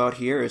we'll talk about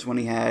here is one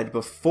he had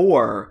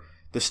before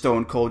the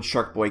Stone Cold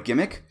Shark Boy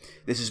gimmick.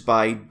 This is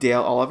by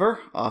Dale Oliver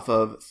off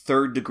of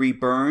Third Degree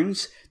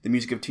Burns, the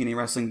music of TNA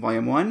Wrestling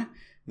Volume 1.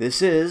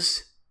 This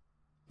is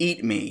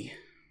Eat Me.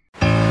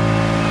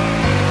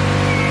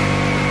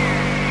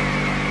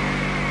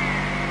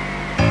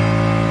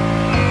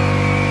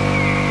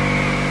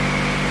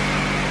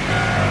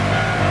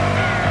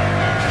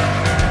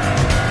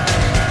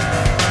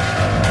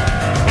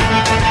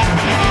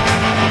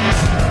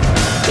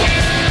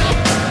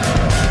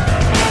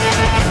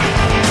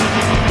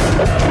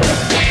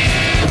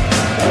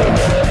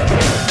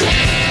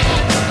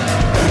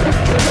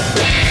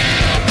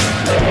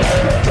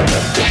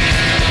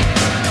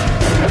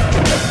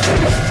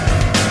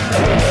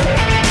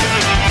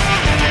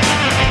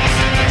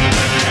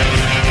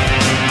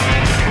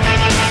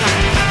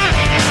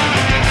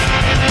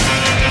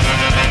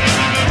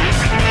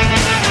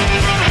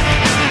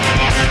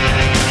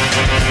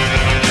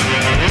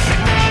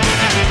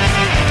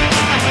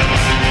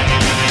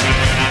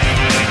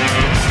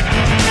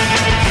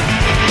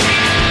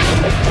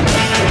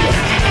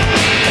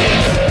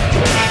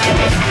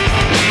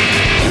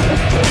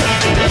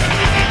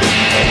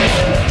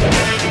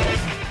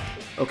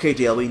 Okay,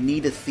 Dale, we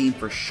need a theme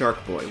for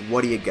Shark Boy.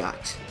 What do you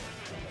got?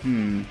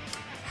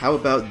 How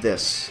about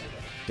this?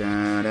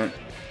 Dale.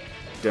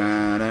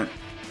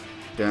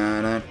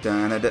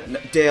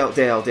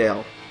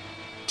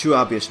 Too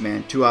obvious,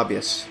 man. Too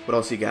obvious. What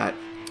else you got?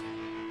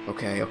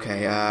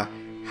 Okay.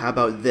 How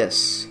about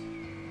this?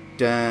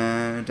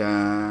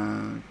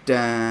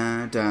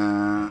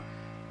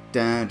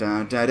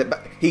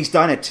 He's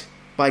done it.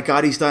 By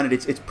God, he's done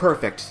it. It's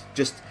perfect.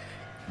 Just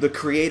the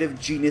creative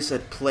genius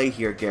at play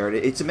here, Garrett.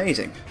 It's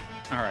amazing.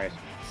 All right.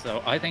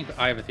 So I think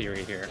I have a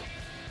theory here.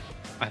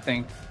 I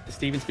think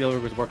Steven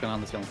Spielberg was working on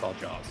this film called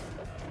Jaws.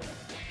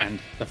 And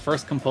the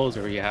first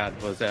composer he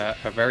had was a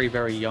very,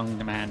 very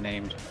young man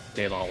named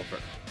Dale Oliver.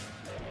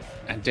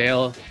 And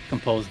Dale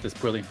composed this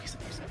brilliant piece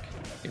of music.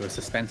 It was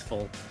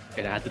suspenseful.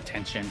 It had the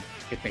tension.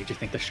 It made you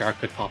think the shark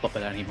could pop up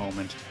at any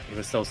moment. It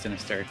was so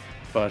sinister.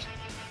 But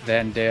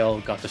then Dale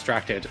got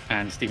distracted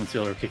and Steven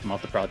Spielberg kicked him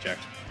off the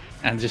project.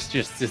 And just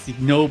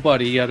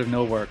nobody out of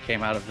nowhere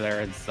came out of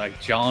there. It's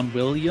like, John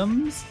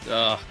Williams?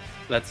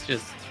 Let's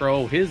just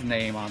throw his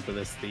name onto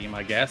this theme,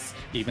 I guess.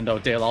 Even though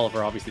Dale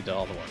Oliver obviously did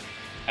all the work.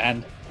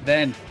 And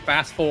then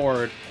fast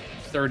forward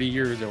 30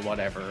 years or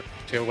whatever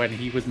to when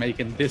he was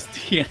making this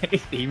TNA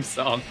theme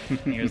song.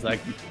 He was like,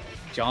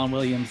 John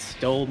Williams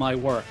stole my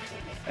work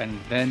and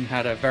then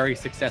had a very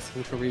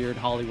successful career in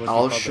Hollywood.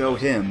 I'll show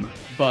him.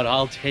 But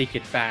I'll take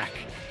it back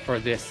for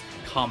this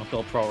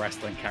comical pro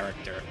wrestling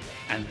character.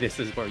 And this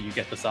is where you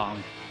get the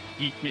song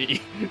Eat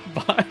Me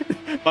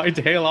by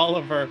Dale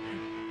Oliver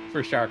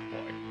for Shark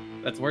Boy.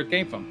 That's where it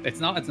came from. It's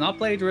not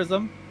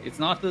plagiarism. It's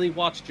not that he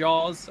watched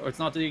Jaws, or it's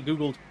not that he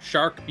Googled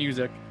shark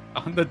music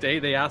on the day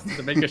they asked him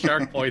to make a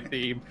Shark Boy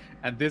theme,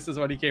 and this is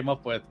what he came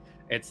up with.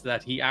 It's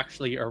that he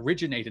actually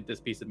originated this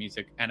piece of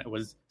music, and it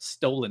was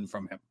stolen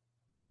from him.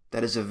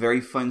 That is a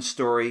very fun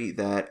story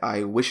that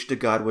I wish to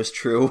God was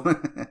true.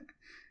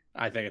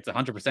 I think it's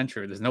 100%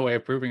 true. There's no way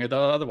of proving it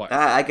otherwise.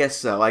 I guess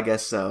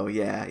so.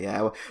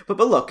 Yeah. But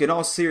look, in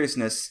all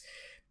seriousness,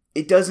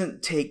 it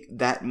doesn't take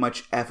that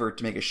much effort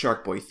to make a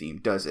Shark Boy theme,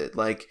 does it?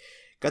 Like,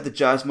 got the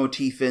Jaws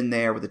motif in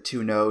there with the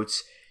 2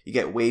 notes. You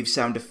get wave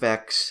sound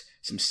effects,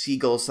 some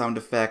seagull sound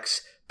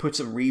effects, put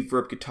some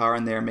reverb guitar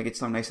in there, make it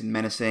sound nice and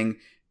menacing.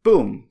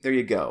 Boom, there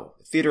you go.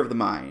 Theater of the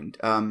mind.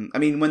 I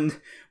mean,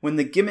 when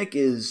the gimmick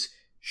is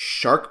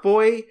Shark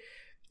Boy,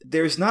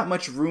 there's not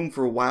much room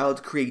for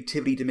wild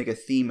creativity to make a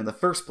theme in the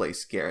first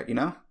place, Garrett, you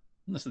know?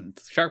 Listen,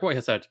 Shark Boy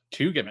has had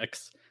 2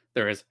 gimmicks.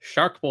 There is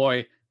Shark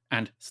Boy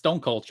and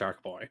Stone Cold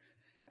Shark Boy.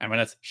 And when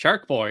it's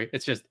Shark Boy,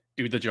 it's just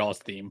do the Jaws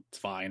theme. It's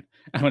fine.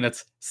 And when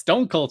it's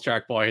Stone Cold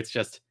Shark Boy, it's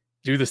just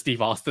do the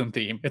Steve Austin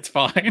theme. It's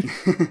fine.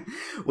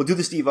 We'll do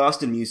the Steve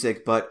Austin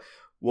music, but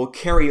we'll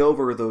carry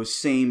over those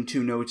same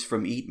 2 notes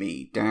from Eat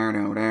Me.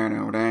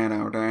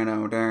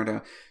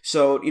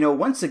 So,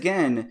 once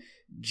again,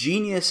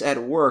 genius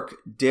at work,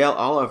 Dale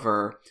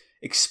Oliver,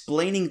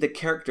 explaining the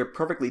character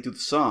perfectly through the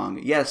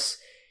song. Yes,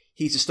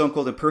 he's a Stone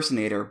Cold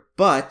impersonator,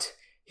 but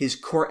his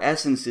core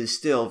essence is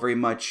still very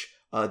much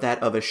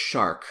that of a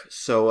shark.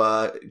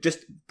 So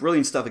just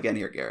brilliant stuff again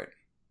here, Garrett.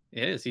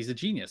 It is. He's a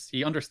genius.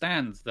 He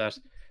understands that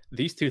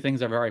these 2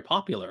 things are very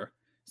popular.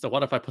 So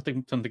what if I put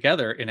them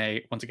together in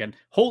a, once again,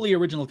 wholly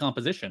original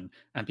composition,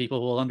 and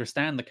people will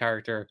understand the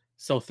character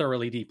so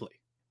thoroughly deeply?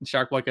 And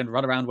Shark Boy can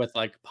run around with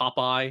like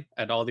Popeye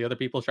and all the other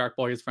people Shark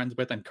Boy is friends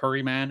with, and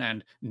Curryman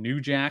and New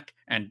Jack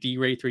and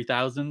D-Ray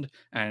 3000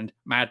 and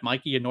Mad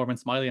Mikey and Norman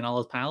Smiley and all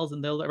his pals,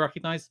 and they'll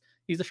recognize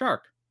he's a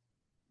shark.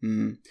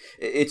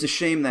 It's a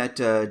shame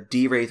that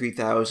D-Ray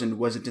 3000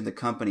 wasn't in the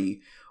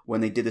company when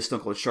they did the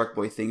Stone Cold Shark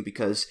Boy thing,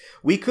 because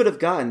we could have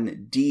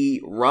gotten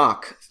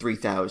D-Rock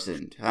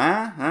 3000.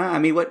 Huh? I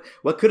mean, what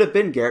could have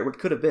been, Garrett? What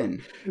could have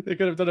been? They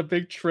could have done a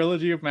big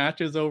trilogy of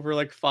matches over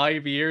like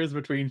 5 years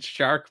between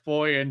Shark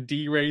Boy and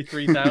D-Ray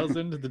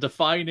 3000. The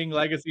defining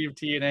legacy of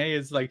TNA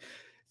is like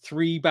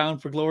 3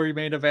 Bound for Glory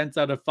main events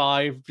out of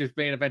 5 just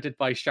main evented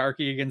by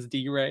Sharky against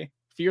D-Ray.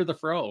 Fear the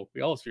Fro.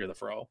 We always fear the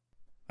Fro.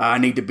 I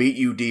need to beat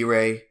you,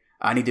 D-Ray.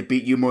 I need to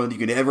beat you more than you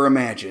can ever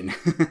imagine.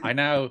 I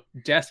now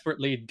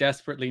desperately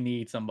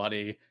need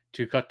somebody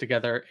to cut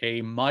together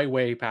a My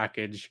Way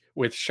package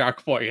with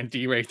Shark Boy and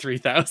D-Ray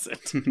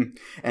 3000.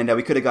 And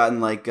we could have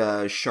gotten like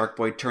Shark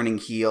Boy turning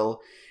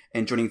heel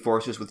and joining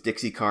forces with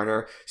Dixie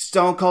Carter.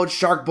 Stone Cold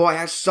Shark Boy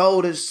has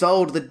sold his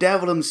soul to the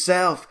devil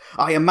himself.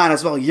 Oh, you might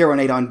as well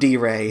urinate on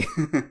D-Ray.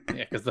 Yeah,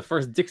 because the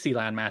first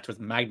Dixieland match was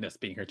Magnus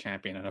being her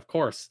champion. And of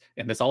course,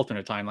 in this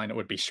alternate timeline, it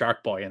would be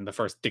Shark Boy in the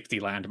first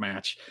Dixieland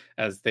match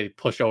as they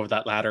push over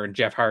that ladder and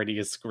Jeff Hardy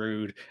is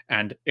screwed.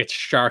 And it's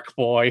Shark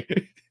Boy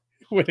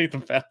winning the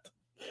belt.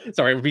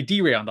 Sorry, it would be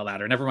D-Ray on the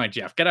ladder. Never mind,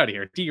 Jeff. Get out of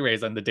here.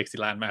 D-Ray's on the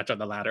Dixieland match on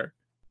the ladder.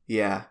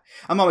 Yeah,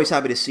 I'm always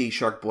happy to see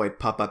Shark Boy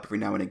pop up every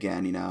now and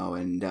again,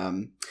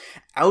 and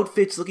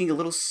outfits looking a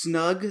little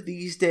snug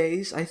these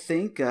days, I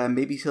think.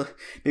 Maybe a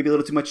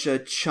little too much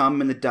chum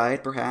in the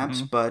diet,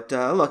 perhaps. But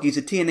look, he's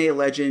a TNA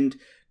legend,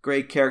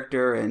 great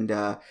character, and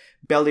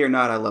belly or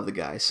not, I love the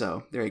guy.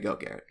 So there you go,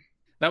 Garrett.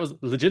 That was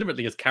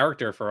legitimately his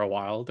character for a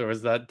while. There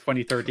was that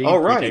 2013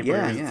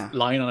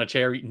 lying on a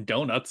chair eating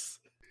donuts.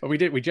 But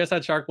we just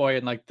had Shark Boy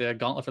in like the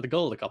Gauntlet for the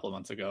Gold a couple of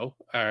months ago,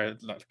 or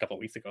not a couple of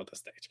weeks ago at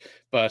this stage.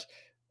 But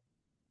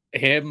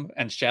him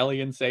and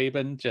Shelly and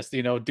Sabin just,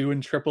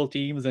 doing triple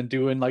teams and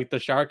doing like the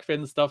shark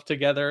fin stuff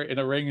together in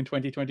a ring in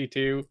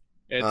 2022.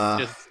 It's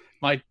just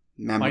my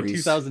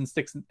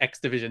 2006 X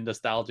Division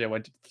nostalgia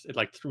went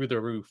like through the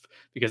roof,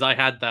 because I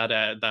had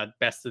that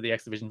Best of the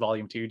X Division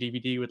Volume 2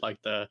 DVD with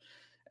like the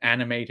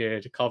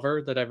animated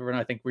cover that everyone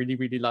I think really,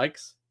 really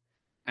likes.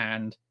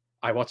 And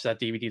I watched that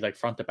DVD like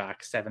front to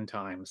back 7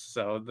 times.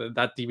 So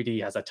that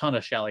DVD has a ton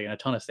of Shelly and a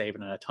ton of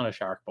Sabin and a ton of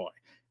Shark Boy.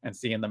 And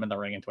seeing them in the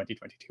ring in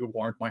 2022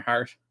 warmed my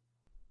heart.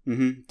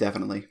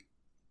 Definitely.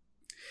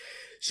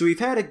 So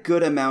we've had a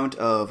good amount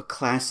of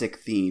classic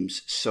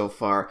themes so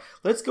far.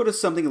 Let's go to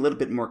something a little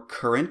bit more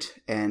current,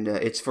 and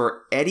it's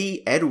for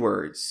Eddie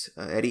Edwards.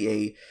 Eddie,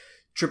 a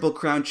Triple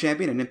Crown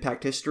champion in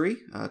Impact history,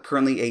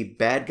 currently a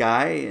bad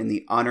guy in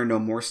the Honor No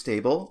More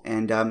stable,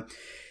 and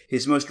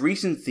his most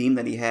recent theme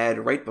that he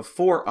had right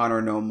before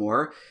Honor No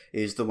More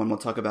is the one we'll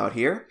talk about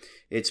here.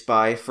 It's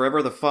by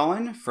Forever the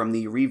Fallen from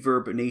the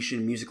Reverb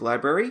Nation Music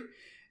Library,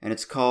 and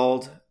it's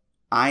called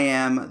I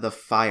Am the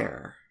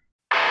Fire.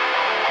 I'm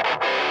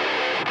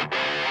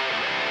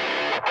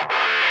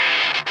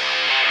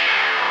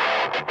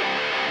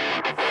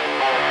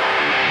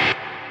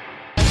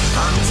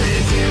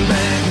taking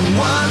back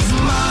what's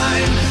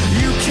mine.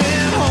 You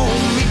can't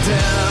hold me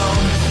down.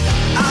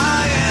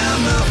 I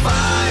am the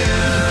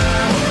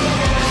fire.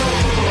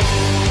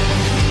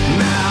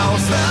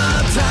 Now's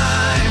the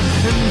time,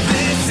 and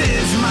this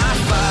is my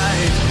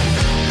fight.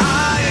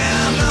 I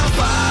am the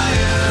fire.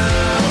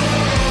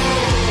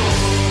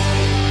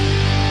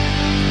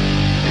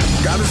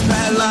 Got this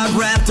padlock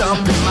wrapped up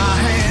in my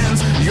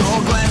hands. Your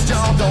glass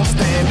jaw don't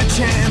stand a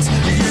chance.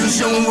 You use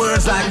your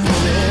words like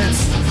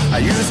bullets. I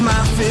use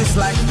my fists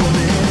like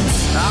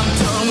bullets. I'm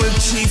done with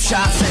cheap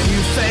shots and you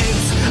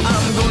fakes.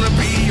 I'm gonna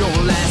be your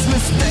last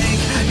mistake.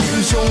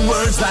 Use your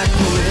words like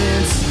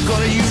bullets.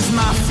 Gonna use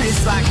my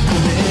fists like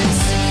bullets.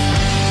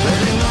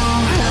 Letting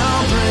all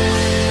hell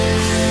break.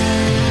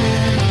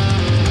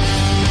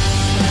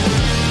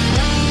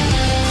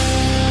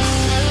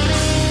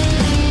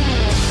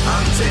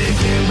 I'm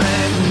taking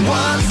back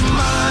what's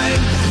mine.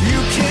 You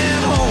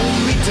can't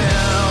hold me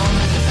down.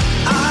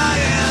 I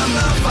am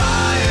the fire.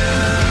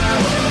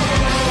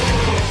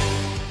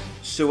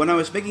 So when I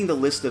was making the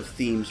list of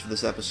themes for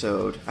this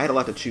episode, I had a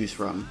lot to choose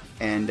from.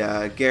 And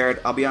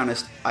Garrett, I'll be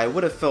honest, I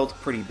would have felt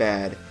pretty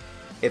bad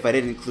if I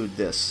didn't include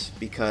this,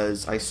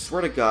 because I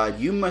swear to God,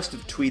 you must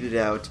have tweeted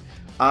out,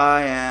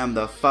 I am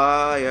the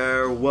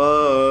fire,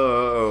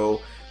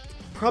 whoa,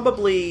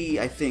 probably,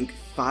 I think,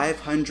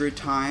 500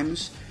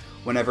 times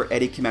whenever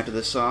Eddie came out to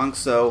this song.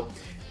 So,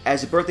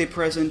 as a birthday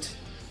present,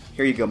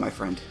 here you go, my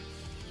friend.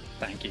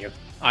 Thank you.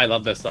 I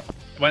love this song.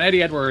 When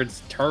Eddie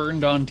Edwards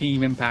turned on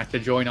Team Impact to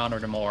join Honor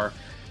No More,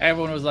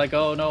 everyone was like,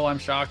 oh no, I'm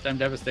shocked, I'm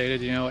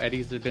devastated. You know,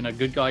 Eddie's been a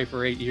good guy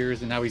for 8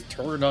 years and now he's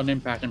turned on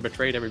Impact and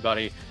betrayed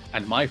everybody.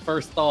 And my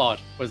first thought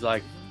was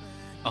like,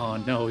 oh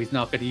no, he's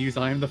not going to use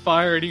I Am the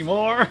Fire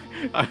anymore.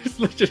 I was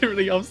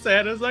legitimately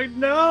upset. I was like,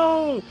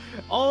 no!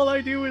 All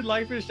I do in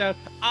life is shout,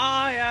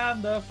 I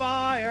am the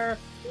fire!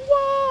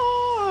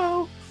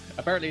 Whoa!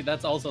 Apparently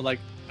that's also like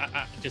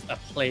just a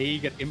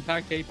plague at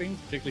Impact tapings,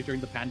 particularly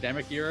during the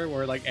pandemic era,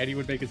 where like Eddie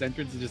would make his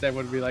entrance and just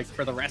everyone would be like,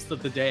 for the rest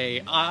of the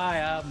day, I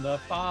am the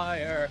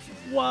fire!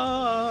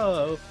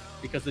 Whoa!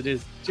 Because it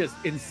is just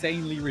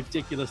insanely,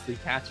 ridiculously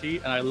catchy,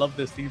 and I love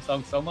this theme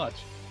song so much.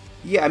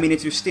 Yeah, I mean,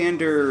 it's your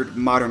standard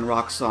modern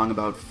rock song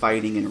about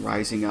fighting and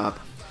rising up.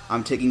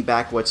 I'm taking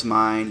back what's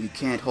mine, you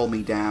can't hold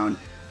me down,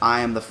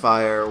 I am the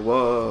fire,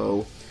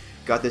 whoa.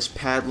 Got this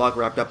padlock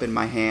wrapped up in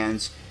my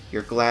hands,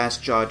 your glass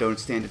jaw don't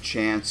stand a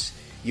chance.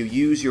 You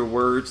use your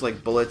words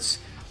like bullets,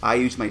 I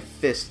use my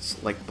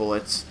fists like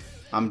bullets.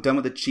 I'm done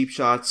with the cheap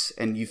shots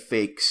and you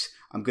fakes,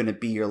 I'm gonna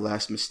be your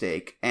last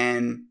mistake.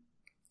 And,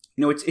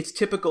 you know, it's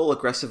typical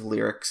aggressive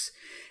lyrics.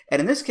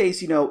 And in this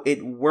case, you know,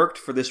 it worked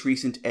for this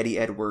recent Eddie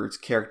Edwards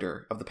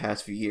character of the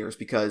past few years,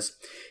 because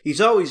he's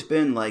always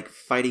been like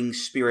fighting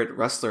spirit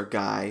wrestler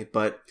guy,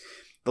 but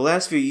the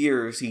last few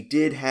years he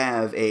did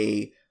have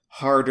a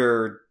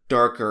harder,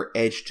 darker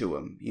edge to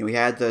him. You know, he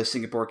had the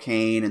Singapore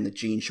cane and the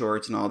jean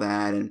shorts and all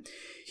that, and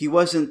he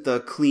wasn't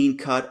the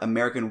clean-cut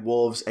American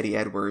Wolves Eddie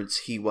Edwards.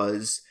 He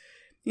was,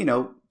 you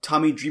know,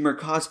 Tommy Dreamer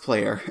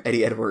cosplayer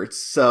Eddie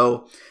Edwards.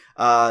 So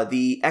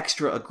the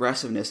extra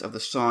aggressiveness of the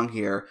song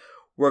here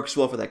works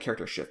well for that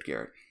character shift,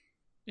 Garrett.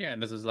 Yeah,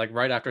 and this is like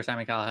right after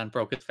Sami Callihan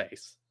broke his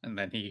face, and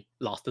then he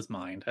lost his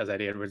mind, as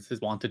Eddie Edwards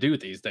is wont to do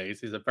these days.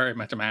 He's a very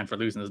much a man for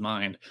losing his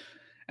mind.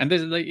 And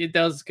this, like, it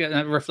does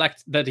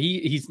reflect that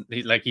he's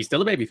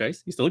still a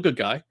babyface, he's still a good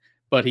guy,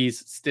 but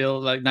he's still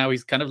like, now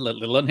he's kind of a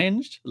little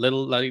unhinged,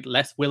 little like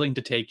less willing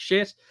to take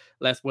shit,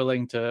 less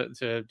willing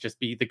to just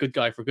be the good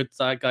guy for good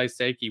guy's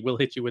sake. He will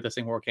hit you with a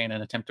Singapore cane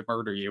and attempt to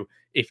murder you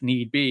if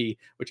need be,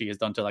 which he has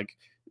done to like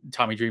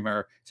Tommy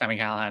Dreamer, Sami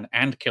Callihan,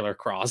 and Killer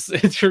Cross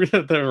through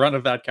the run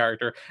of that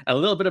character. A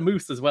little bit of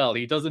Moose as well.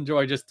 He does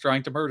enjoy just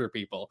trying to murder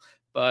people,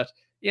 but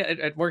yeah,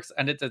 it works,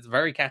 and it's a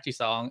very catchy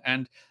song.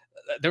 And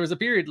there was a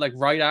period like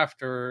right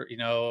after, you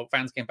know,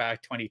 fans came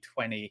back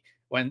 2020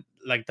 when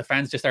like the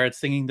fans just started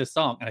singing this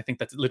song, and I think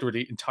that's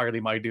literally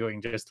entirely my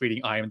doing, just tweeting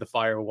I am the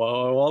fire,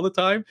 whoa, all the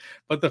time.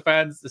 But the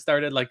fans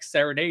started like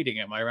serenading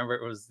him. I remember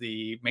it was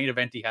the main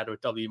event he had with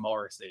W.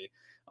 Morrissey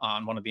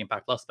on one of the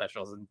Impact Plus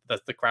specials, and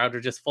the crowd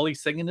are just fully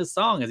singing his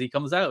song as he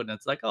comes out, and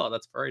it's like, oh,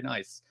 that's very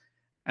nice.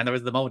 And there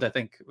was the moment, I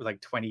think,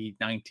 like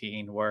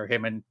 2019, where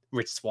him and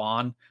Rich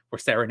Swann were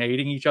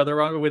serenading each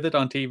other with it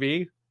on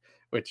TV,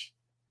 which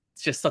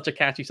it's just such a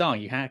catchy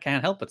song. You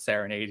can't help but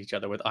serenade each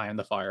other with I Am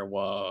the Fire,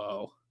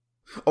 whoa.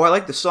 Oh, I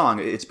like the song.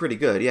 It's pretty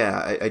good,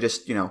 yeah. I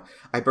just, you know,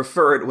 I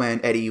prefer it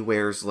when Eddie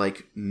wears,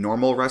 like,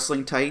 normal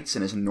wrestling tights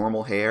and his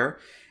normal hair,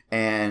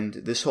 and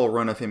this whole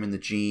run of him in the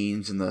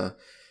jeans and the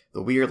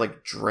weird,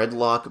 like,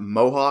 dreadlock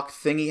mohawk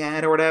thing he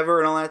had or whatever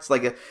and all that. It's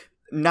like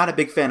not a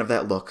big fan of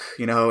that look,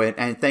 you know,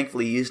 and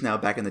thankfully he is now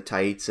back in the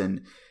tights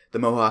and the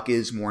mohawk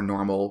is more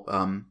normal.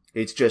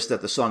 It's just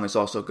that the song is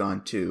also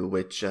gone too,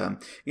 which,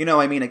 you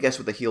know, I mean, I guess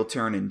with the heel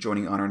turn and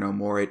joining Honor No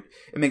More, it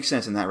makes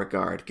sense in that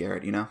regard,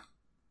 Garrett, you know?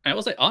 I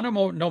will say,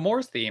 Honor No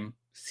More's theme,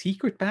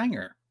 secret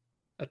banger.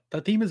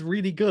 That theme is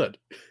really good.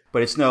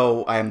 But it's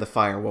no I Am the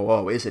Fire, whoa,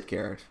 whoa, is it,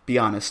 Garrett? Be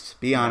honest.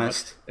 Be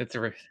honest.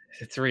 No,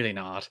 it's really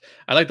not.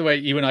 I like the way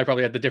you and I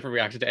probably had the different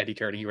reaction to Eddie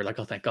turning. You were like,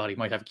 oh, thank God, he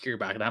might have Cure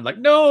back. And I'm like,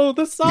 no,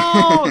 the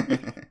song!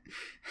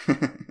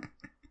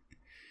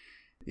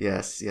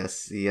 Yes,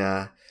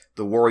 the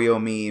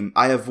Wario meme,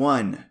 I have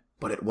won,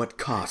 but at what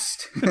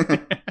cost?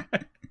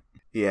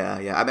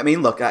 Yeah. I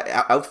mean, look,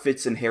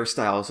 outfits and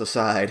hairstyles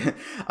aside,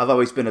 I've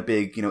always been a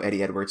big, you know,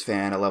 Eddie Edwards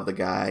fan. I love the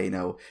guy, you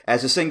know,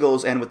 as a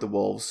singles and with the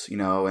Wolves, you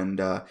know,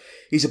 and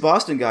he's a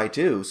Boston guy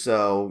too,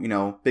 so, you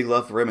know, big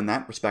love for him in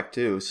that respect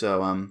too.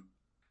 So,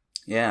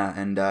 yeah,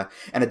 and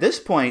at this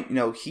point, you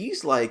know,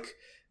 he's like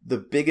the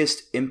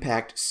biggest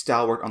Impact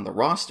stalwart on the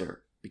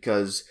roster,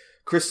 because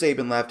Chris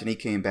Sabin left and he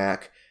came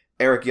back,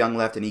 Eric Young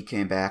left and he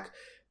came back,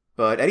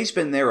 but Eddie's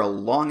been there a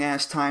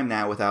long-ass time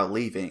now without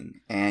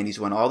leaving, and he's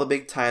won all the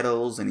big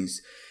titles, and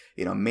he's,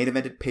 main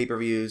evented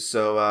pay-per-views,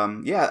 so,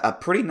 a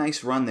pretty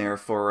nice run there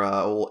for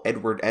old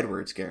Edward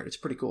Edwards, Garrett. It's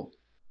pretty cool.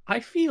 I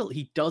feel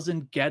he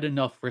doesn't get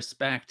enough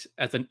respect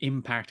as an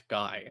Impact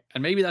guy.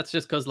 And maybe that's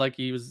just because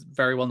he was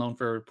very well known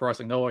for Pro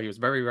Wrestling Noah. He was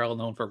very well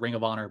known for Ring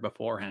of Honor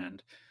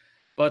beforehand.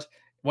 But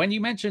when you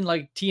mention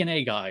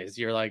TNA guys,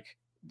 you're like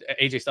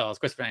AJ Styles,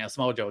 Christopher Daniels,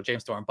 Samoa Joe,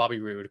 James Storm, Bobby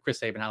Roode, Chris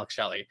Sabin, Alex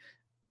Shelley.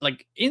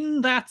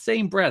 In that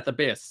same breath,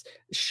 Abyss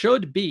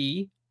should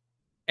be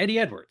Eddie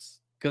Edwards.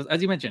 Because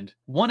as you mentioned,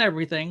 won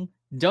everything,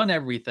 done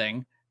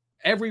everything,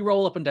 every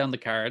roll up and down the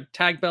card,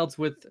 tag belts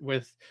with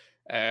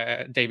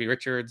Davey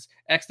Richards,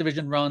 X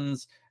Division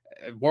runs,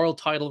 world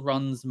title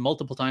runs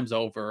multiple times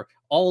over,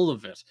 all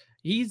of it.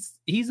 He's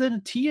a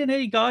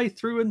TNA guy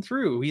through and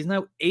through. He's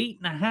now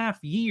 8.5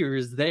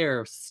 years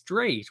there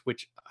straight,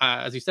 which,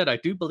 as you said, I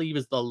do believe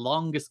is the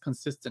longest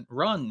consistent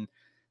run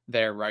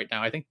there right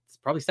now. I think it's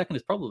probably second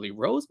is probably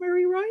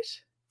Rosemary, right?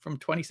 From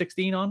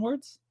 2016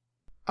 onwards?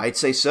 I'd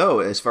say so,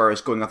 as far as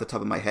going off the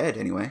top of my head,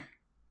 anyway.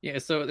 Yeah,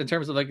 so in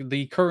terms of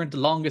the current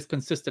longest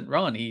consistent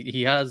run,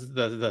 he has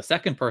the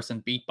second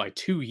person beat by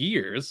 2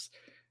 years.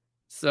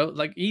 So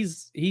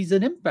he's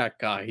an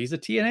Impact guy, he's a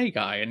TNA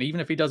guy, and even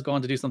if he does go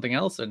on to do something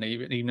else, and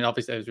even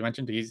obviously as we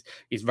mentioned, he's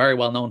very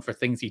well known for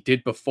things he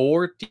did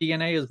before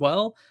TNA as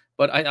well.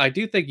 But I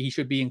do think he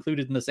should be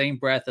included in the same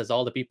breath as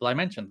all the people I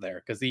mentioned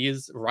there, because he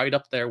is right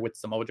up there with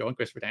Samoa Joe and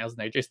Christopher Daniels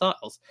and AJ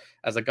Styles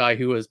as a guy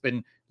who has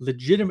been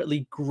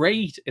legitimately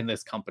great in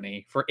this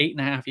company for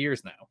 8.5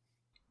 years now.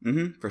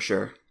 For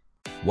sure.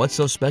 What's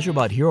so special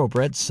about Hero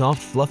Bread's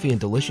soft, fluffy, and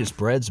delicious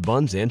breads,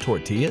 buns, and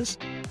tortillas?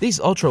 These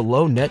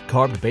ultra-low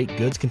net-carb baked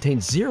goods contain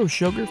zero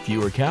sugar,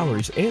 fewer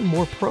calories, and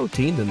more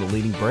protein than the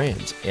leading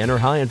brands, and are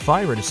high in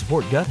fiber to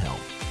support gut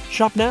health.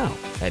 Shop now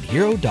at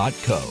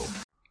Hero.co.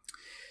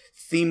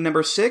 Theme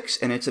number 6,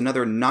 and it's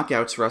another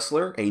Knockouts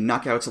wrestler, a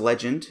Knockouts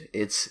legend.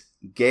 It's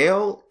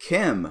Gail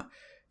Kim,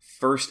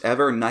 first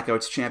ever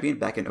Knockouts champion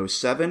back in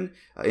 2007,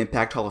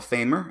 Impact Hall of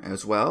Famer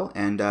as well,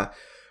 and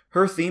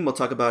her theme we'll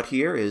talk about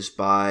here is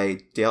by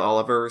Dale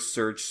Oliver,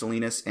 Serge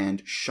Salinas,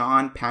 and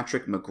Sean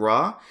Patrick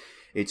McGraw.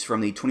 It's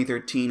from the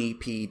 2013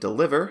 EP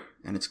Deliver,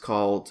 and it's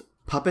called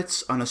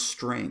Puppets on a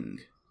String.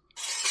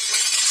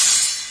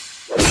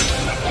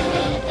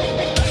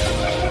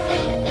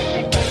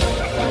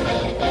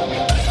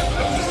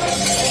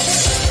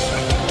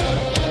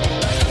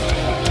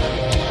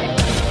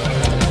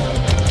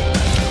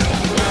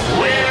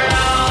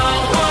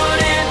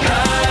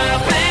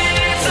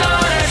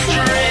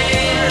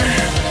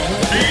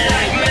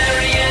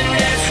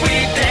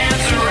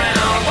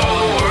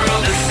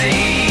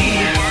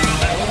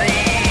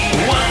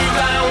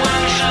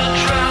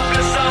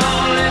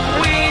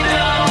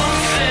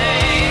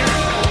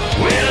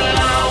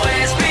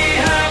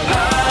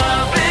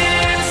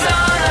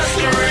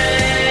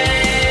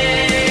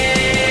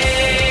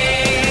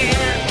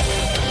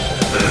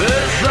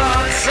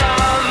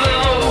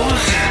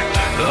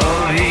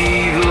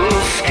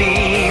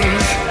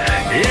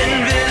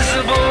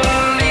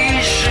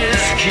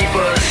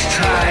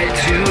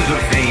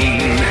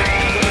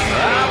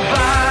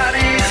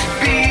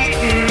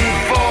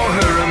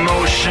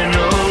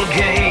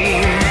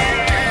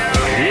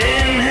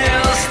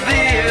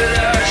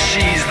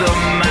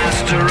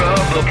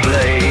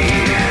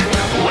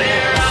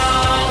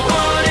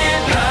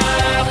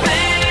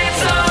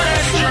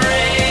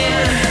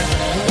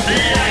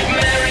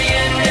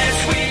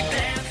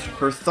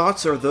 Her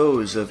thoughts are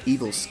those of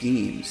evil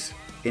schemes.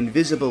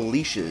 Invisible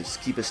leashes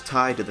keep us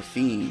tied to the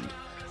fiend.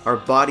 Our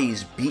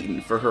bodies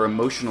beaten for her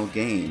emotional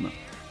game.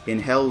 In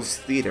Hell's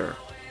Theater,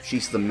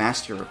 she's the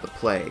master of the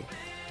play.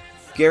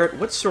 Garrett,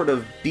 what sort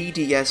of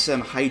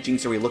BDSM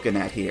hijinks are we looking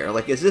at here?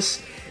 Is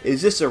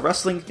this a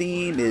wrestling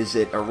theme? Is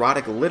it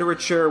erotic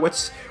literature?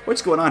 What's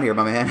going on here,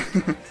 my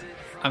man?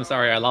 I'm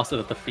sorry, I lost it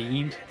at The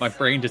Fiend. My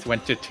brain just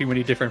went to too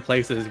many different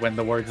places when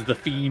the words The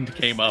Fiend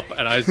came up,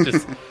 and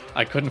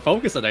I couldn't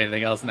focus on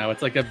anything else now.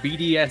 It's like a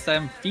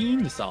BDSM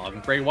Fiend song.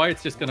 Bray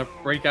Wyatt's just gonna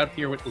break out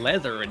here with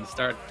leather and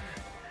start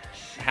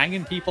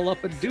hanging people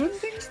up and doing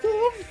things to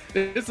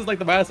them. This is like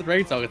the Madison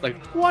Rain song. It's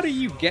like, what are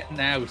you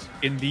getting out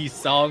in these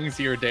songs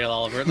here, Dale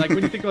Oliver? Like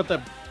when you think about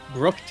the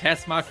Brooke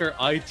Tessmacher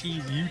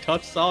IT's You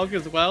Touch song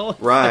as well.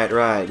 Right,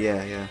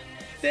 yeah.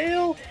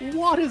 Dale,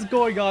 what is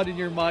going on in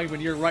your mind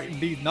when you're writing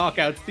these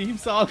Knockouts theme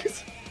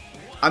songs?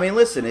 I mean,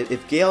 listen,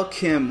 if Gail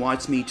Kim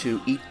wants me to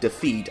eat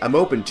defeat, I'm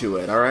open to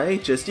it, all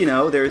right? Just,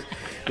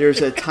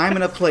 there's a time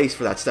and a place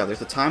for that stuff.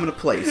 There's a time and a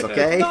place,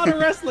 okay? It's not a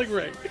wrestling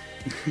ring.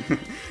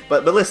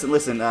 But listen,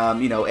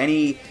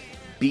 any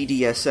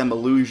BDSM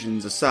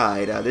illusions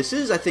aside, this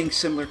is, I think,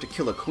 similar to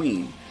Kill a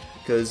Queen.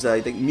 Because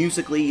I think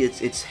musically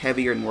it's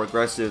heavier and more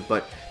aggressive,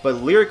 but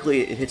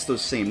lyrically it hits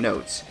those same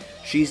notes.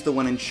 She's the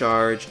one in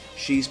charge,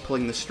 she's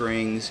pulling the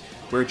strings,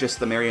 we're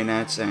just the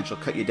marionettes, and she'll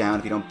cut you down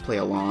if you don't play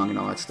along and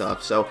all that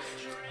stuff. So,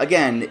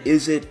 again,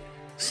 is it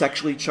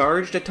sexually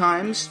charged at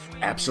times,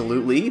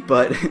 absolutely,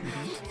 but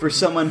for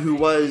someone who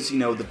was,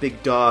 the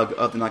big dog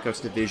of the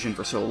Knockouts division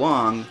for so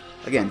long,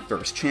 again,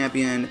 first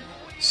champion,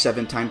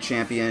 7-time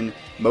champion,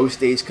 most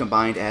days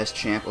combined as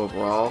champ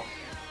overall,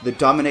 the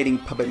dominating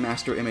puppet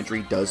master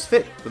imagery does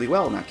fit really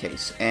well in that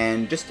case.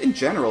 And just in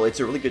general,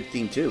 it's a really good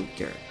theme too,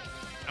 Garrett.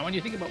 And when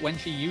you think about when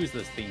she used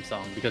this theme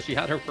song, because she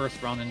had her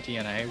first run in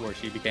TNA where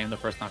she became the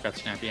first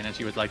Knockouts champion, and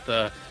she was like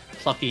the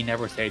plucky,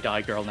 never say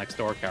die girl next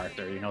door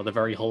character, the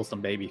very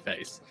wholesome baby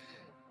face.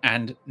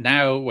 And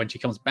now when she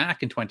comes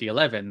back in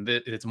 2011,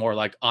 it's more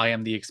like, I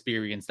am the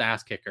experienced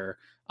ass kicker.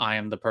 I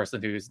am the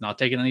person who's not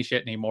taking any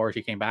shit anymore.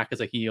 She came back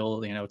as a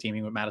heel,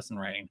 teaming with Madison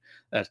Rayne.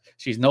 That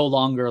she's no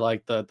longer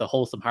like the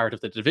wholesome heart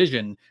of the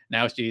division.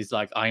 Now she's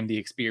like, I'm the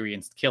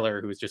experienced killer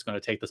who's just going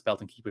to take this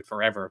belt and keep it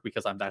forever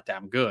because I'm that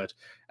damn good.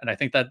 And I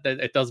think that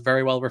it does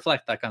very well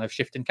reflect that kind of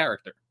shift in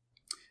character.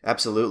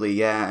 Absolutely,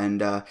 yeah.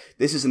 And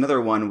this is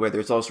another one where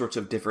there's all sorts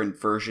of different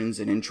versions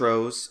and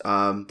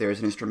intros. There's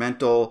an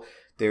instrumental.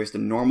 There's the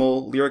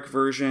normal lyric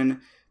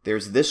version.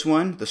 There's this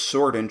one, the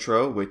sword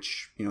intro,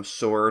 which,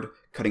 sword,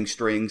 cutting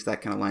strings,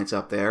 that kind of lines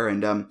up there.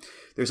 And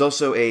there's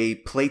also a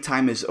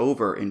Playtime is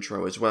Over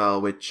intro as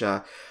well, which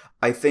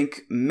I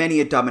think many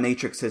a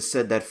dominatrix has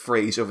said that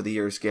phrase over the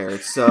years,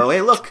 Garrett. So,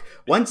 hey, look,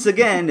 once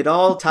again, it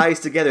all ties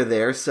together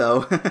there,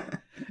 so...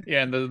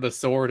 Yeah, and the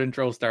sword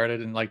intro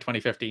started in like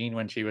 2015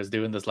 when she was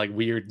doing this like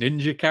weird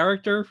ninja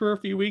character for a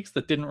few weeks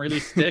that didn't really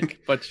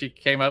stick, but she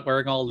came out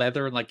wearing all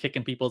leather and like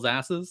kicking people's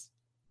asses.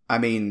 I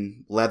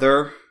mean,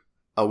 leather,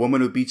 a woman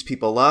who beats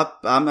people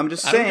up. I'm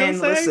just saying,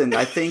 listen,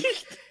 I think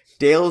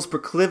Dale's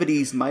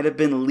proclivities might have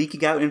been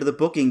leaking out into the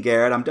booking,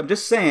 Garrett. I'm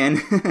just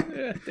saying.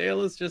 Yeah,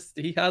 Dale is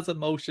he has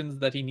emotions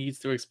that he needs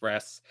to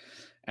express,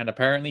 and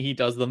apparently he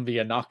does them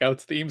via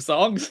Knockouts theme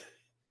songs.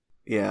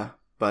 Yeah,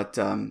 but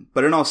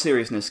in all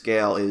seriousness,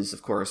 Gail is,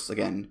 of course,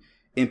 again,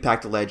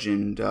 Impact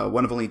legend,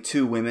 one of only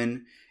 2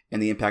 women in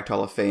the Impact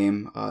Hall of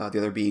Fame, the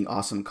other being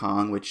Awesome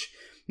Kong, which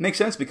makes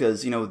sense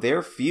because,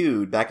 their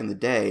feud back in the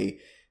day,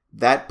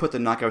 that put the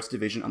Knockouts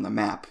division on the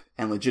map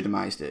and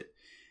legitimized it.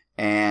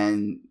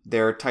 And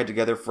they're tied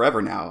together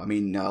forever now. I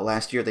mean,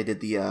 last year they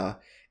did the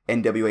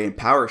NWA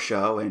Empower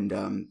show,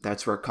 and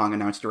that's where Kong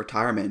announced a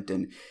retirement,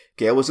 and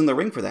Gail was in the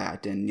ring for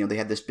that. And, they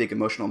had this big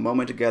emotional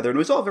moment together, and it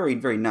was all very,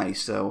 very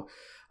nice. So,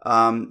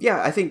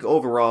 I think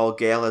overall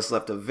Gail has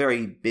left a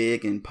very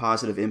big and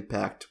positive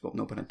impact, well,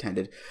 no pun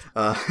intended,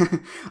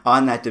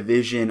 on that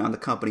division, on the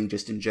company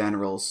just in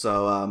general.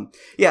 So,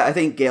 I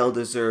think Gail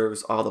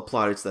deserves all the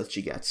plaudits that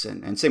she gets,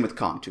 and same with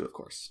Kong too, of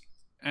course.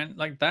 And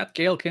like that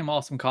Gail Kim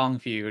Awesome Kong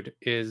feud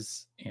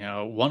is,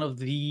 one of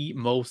the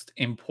most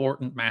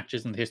important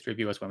matches in the history of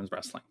US women's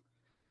wrestling.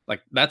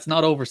 Like, that's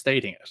not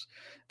overstating it.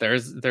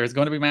 There's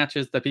going to be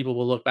matches that people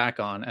will look back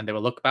on, and they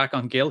will look back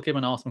on Gail Kim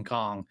and Awesome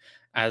Kong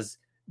as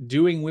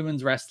doing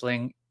women's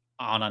wrestling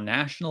on a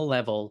national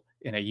level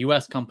in a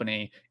US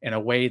company in a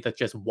way that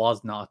just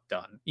was not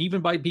done,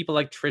 even by people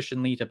like Trish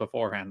and Lita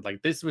beforehand.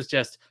 Like, this was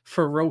just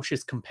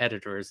ferocious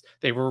competitors.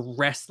 They were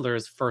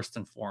wrestlers first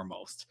and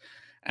foremost.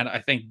 And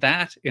I think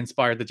that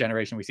inspired the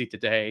generation we see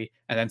today.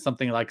 And then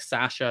something like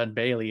Sasha and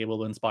Bayley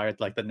will inspire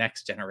like the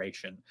next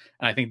generation.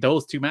 And I think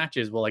those 2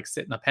 matches will like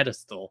sit in a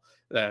pedestal,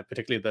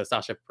 particularly the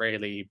Sasha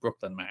Bayley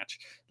Brooklyn match.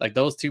 Like,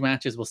 those 2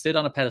 matches will sit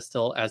on a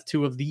pedestal as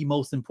 2 of the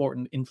most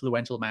important,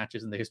 influential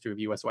matches in the history of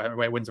US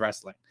women's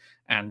wrestling.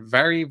 And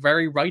very,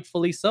 very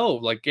rightfully so.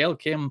 Like, Gail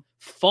Kim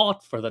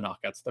fought for the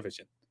Knockouts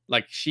division.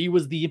 Like, she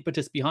was the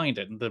impetus behind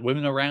it. And the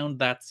women around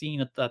that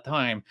scene at that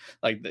time,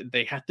 like,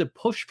 they had to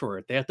push for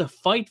it. They had to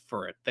fight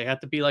for it. They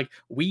had to be like,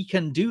 we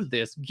can do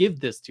this.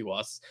 Give this to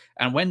us.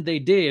 And when they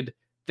did,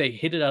 they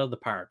hit it out of the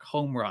park.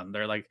 Home run.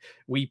 They're like,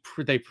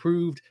 they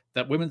proved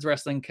that women's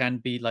wrestling can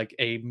be like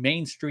a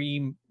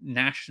mainstream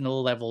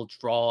national level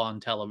draw on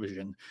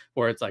television,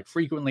 where it's like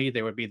frequently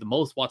they would be the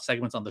most watched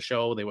segments on the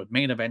show. They would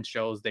main event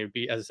shows. They would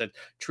be, as I said,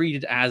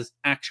 treated as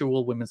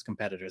actual women's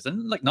competitors.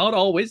 And like, not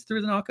always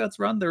through the Knockouts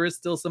run. There is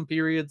still some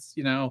periods,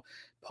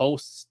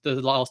 post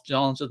the lost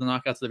challenge of the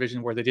Knockouts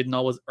division where they didn't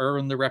always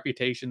earn the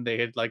reputation they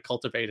had like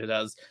cultivated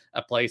as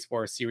a place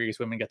where serious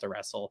women get to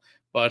wrestle.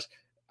 But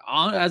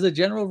as a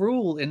general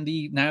rule, in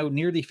the now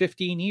nearly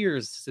 15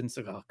 years since,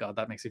 oh god,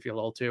 that makes me feel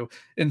old too,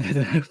 in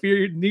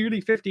the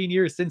nearly 15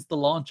 years since the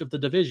launch of the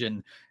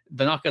division,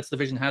 the Knockouts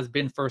division has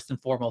been first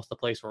and foremost a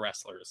place for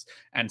wrestlers.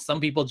 And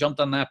some people jumped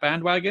on that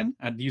bandwagon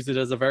and used it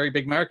as a very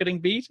big marketing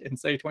beat in,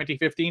 say,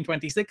 2015,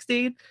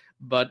 2016,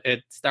 but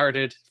it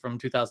started from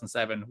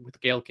 2007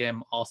 with Gail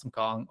Kim, Awesome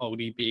Kong,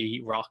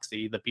 ODB,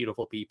 Roxy, the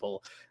Beautiful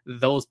People,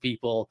 those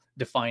people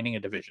defining a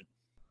division.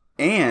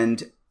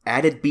 And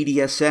added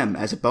BDSM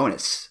as a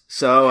bonus.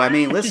 So, I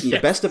mean, listen, Yes.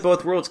 The best of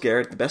both worlds,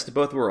 Garrett. The best of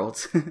both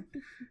worlds.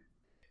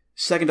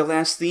 Second to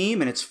last theme,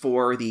 and it's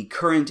for the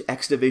current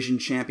X Division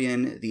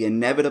champion, the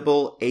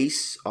inevitable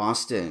Ace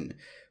Austin,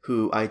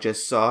 who I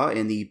just saw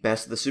in the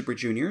Best of the Super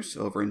Juniors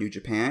over in New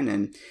Japan.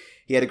 And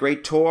he had a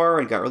great tour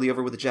and got really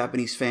over with the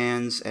Japanese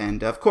fans.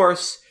 And, of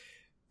course,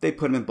 they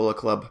put him in Bullet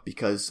Club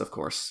because, of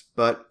course.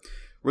 But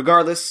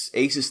Regardless,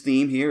 Ace's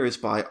theme here is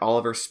by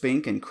Oliver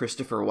Spink and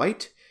Christopher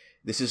White.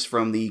 This is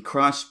from the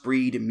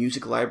Crossbreed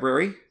Music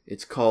Library.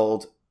 It's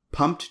called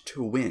Pumped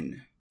to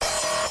Win.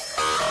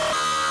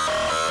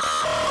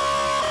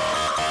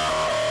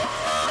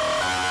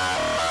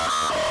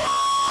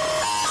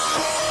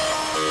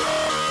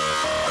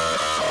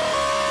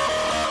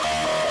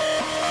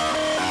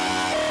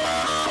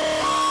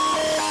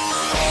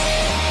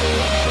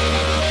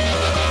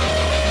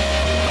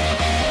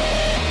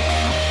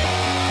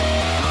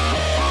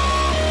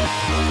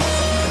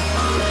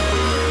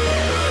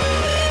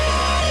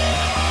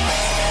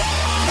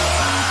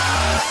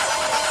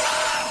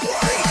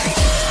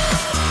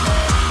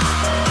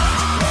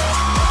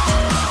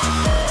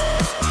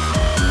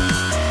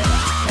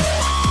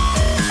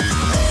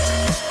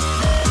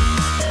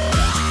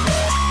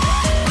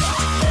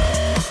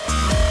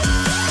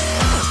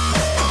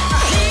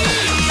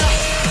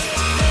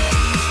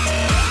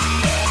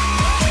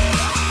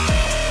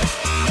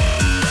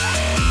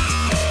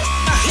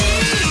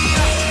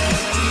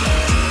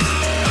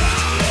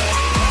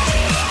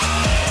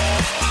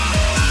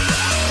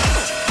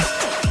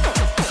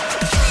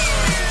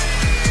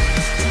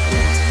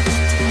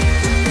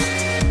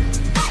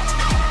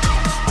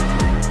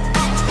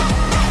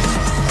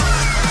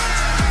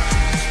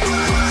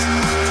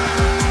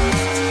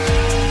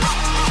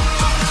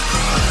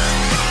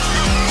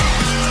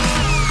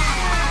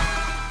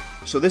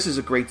 So this is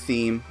a great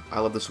theme.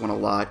 I love this one a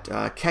lot.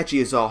 Catchy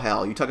as all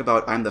hell. You talk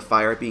about I'm the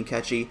Fire being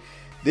catchy.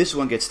 This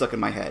one gets stuck in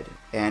my head.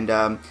 And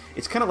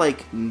it's kind of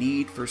like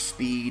Need for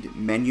Speed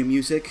menu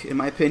music, in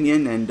my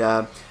opinion. And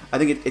I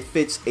think it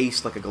fits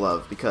Ace like a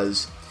glove,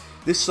 because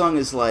this song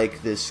is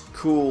like this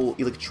cool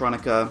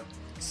electronica.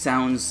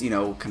 Sounds,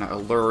 kind of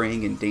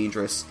alluring and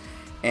dangerous.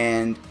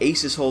 And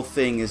Ace's whole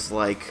thing is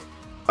like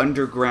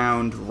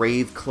underground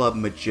rave club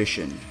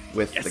magician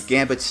with the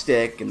gambit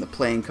stick and the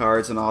playing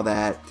cards and all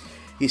that.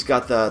 He's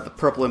got the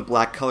purple and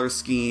black color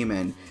scheme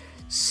and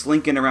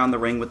slinking around the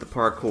ring with the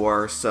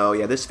parkour. So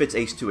yeah, this fits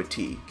Ace to a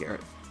T,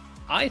 Garrett.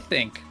 I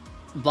think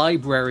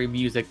library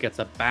music gets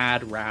a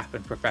bad rap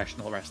in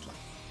professional wrestling,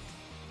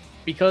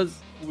 because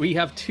we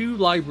have two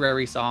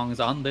library songs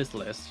on this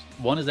list.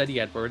 One is Eddie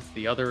Edwards,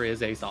 the other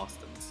is Ace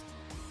Austin's.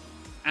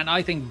 And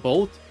I think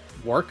both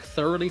work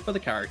thoroughly for the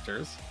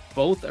characters,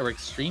 both are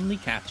extremely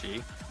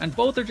catchy, and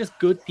both are just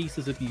good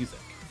pieces of music.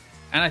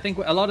 And I think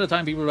a lot of the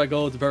time people are like,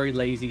 oh, it's very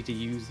lazy to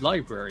use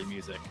library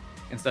music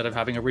instead of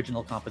having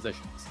original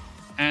compositions.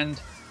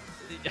 And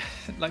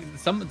like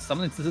some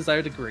instances I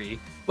would agree,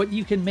 but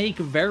you can make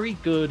very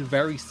good,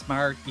 very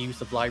smart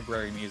use of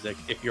library music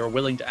if you're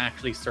willing to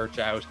actually search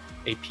out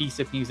a piece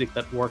of music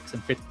that works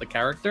and fits the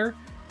character,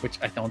 which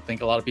I don't think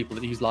a lot of people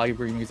that use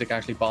library music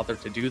actually bother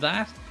to do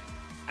that.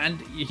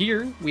 And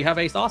here we have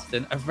Ace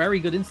Austin, a very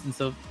good instance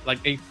of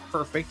like a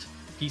perfect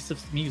piece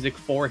of music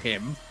for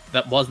him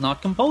that was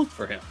not composed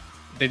for him.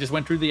 They just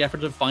went through the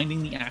effort of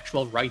finding the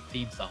actual right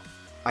theme song.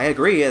 I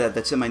agree. Yeah,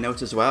 that's in my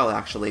notes as well,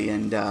 actually.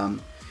 And,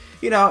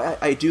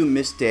 I do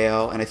miss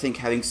Dale, and I think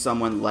having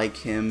someone like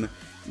him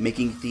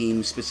making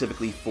themes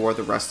specifically for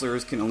the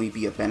wrestlers can only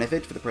be a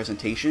benefit for the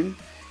presentation.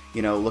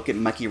 Look at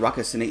Mikey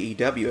Ruckus in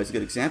AEW as a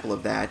good example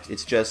of that.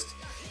 It's just,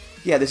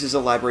 this is a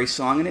library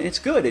song, and it's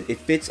good. It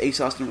fits Ace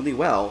Austin really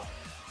well.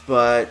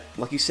 But,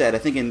 like you said, I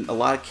think in a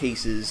lot of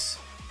cases,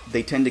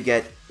 they tend to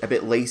get a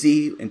bit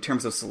lazy in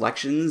terms of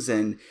selections,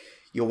 and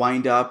you'll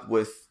wind up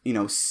with,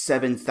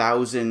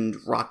 7,000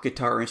 rock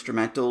guitar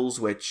instrumentals,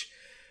 which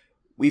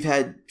we've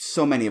had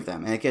so many of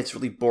them, and it gets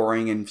really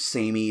boring and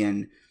samey,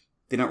 and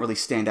they don't really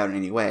stand out in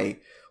any way.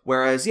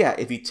 Whereas,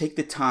 if you take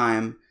the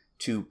time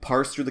to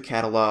parse through the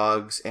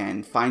catalogs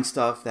and find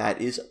stuff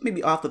that is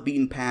maybe off the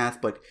beaten path,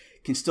 but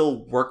can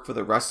still work for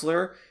the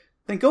wrestler,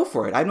 then go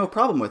for it. I have no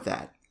problem with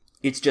that.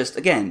 It's just,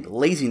 again,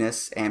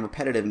 laziness and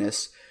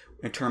repetitiveness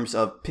in terms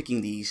of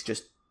picking these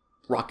just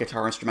rock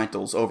guitar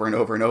instrumentals over and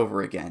over and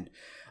over again.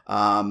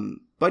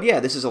 But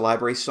this is a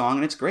library song,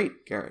 and it's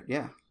great, Garrett.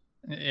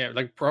 Yeah,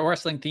 like pro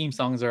wrestling theme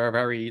songs are a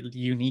very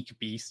unique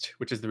beast,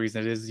 which is the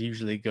reason it is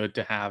usually good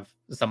to have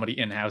somebody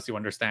in-house who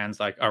understands,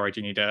 like, all right,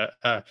 you need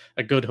a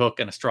good hook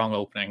and a strong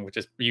opening, which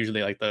is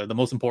usually like the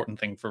most important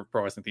thing for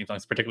pro wrestling theme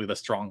songs, particularly the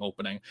strong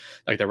opening,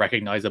 like the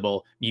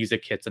recognizable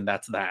music hits, and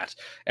that's that.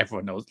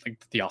 Everyone knows,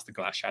 like, the Austin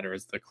Glass Shatter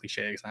is the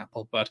cliche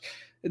example, but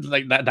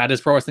like that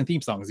is pro wrestling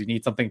theme songs. You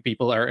need something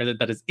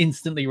that is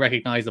instantly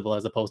recognizable,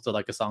 as opposed to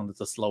like a song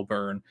that's a slow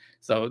burn.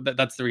 So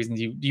that's the reason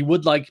you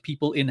would like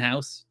people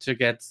in-house to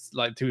get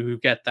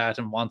that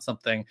and want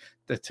something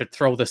to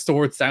throw the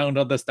sword sound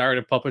on the start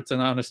of puppets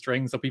and on a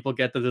string so people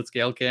get that it's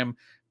Gail Kim.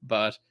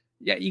 But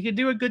you can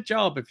do a good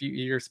job if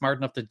you're smart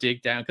enough to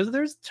dig down, because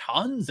there's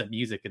tons of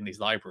music in these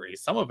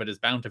libraries. Some of it is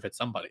bound to fit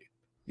somebody.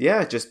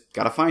 Yeah, just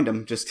gotta find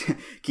them. Just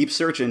keep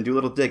searching, do a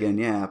little digging.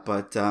 Yeah,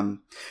 but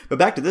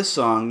back to this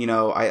song.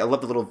 I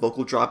love the little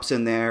vocal drops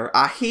in there.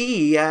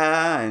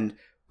 Ah-hee-ya, and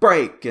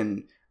break,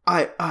 and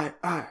I,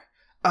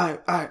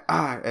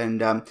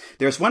 and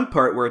there's one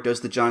part where it does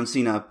the John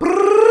Cena,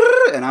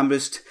 and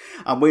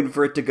I'm waiting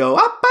for it to go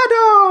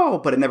up-a-do,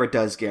 but it never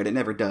does, Garrett. It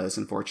never does,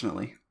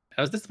 unfortunately.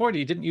 I was disappointed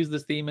you didn't use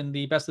this theme in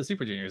the Best of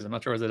Super Juniors. I'm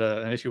not sure, is it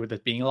an issue with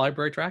it being a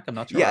library track? I'm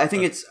not sure. Yeah, I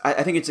think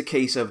it's a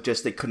case of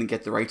just they couldn't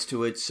get the rights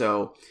to it,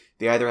 so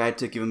they either had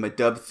to give him a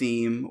dub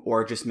theme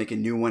or just make a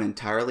new one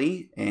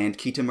entirely, and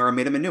Kitamura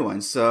made him a new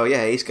one. So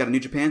yeah, Ace got a New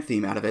Japan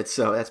theme out of it,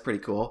 so that's pretty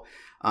cool.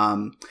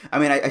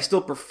 I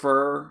still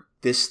prefer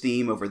this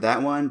theme over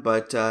that one,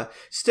 but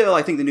still,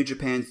 I think the New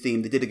Japan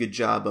theme, they did a good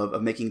job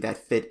of making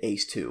that fit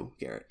Ace too,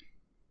 Garrett.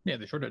 Yeah,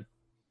 they sure did.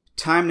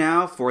 Time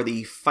now for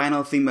the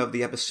final theme of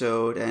the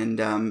episode, and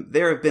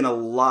there have been a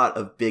lot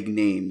of big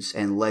names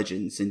and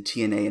legends in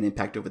TNA and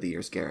Impact over the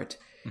years, Garrett.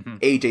 Mm-hmm.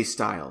 AJ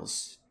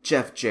Styles,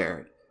 Jeff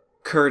Jarrett,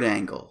 Kurt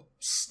Angle,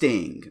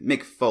 Sting,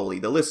 Mick Foley,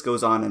 the list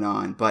goes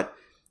on, but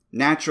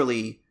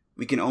naturally,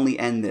 we can only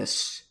end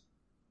this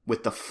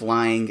with the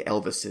Flying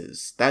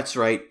Elvises. That's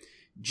right,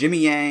 Jimmy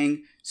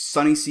Yang,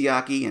 Sonny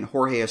Siaki, and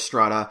Jorge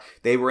Estrada,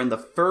 they were in the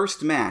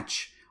first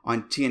match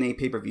on TNA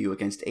pay-per-view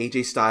against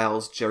AJ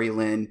Styles, Jerry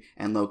Lynn,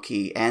 and Low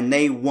Ki, and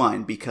they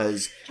won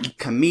because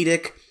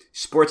comedic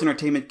sports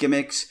entertainment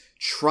gimmicks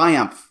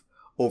triumph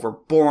over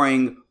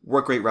boring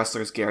work rate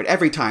wrestlers, Garrett,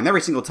 every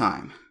single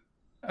time.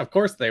 Of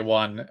course they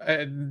won.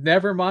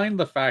 Never mind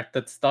the fact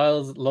that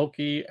Styles, Low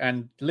Ki,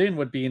 and Lynn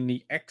would be in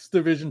the X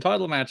Division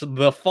title match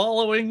the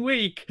following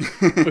week.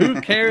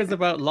 Who cares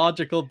about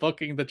logical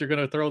booking that you're going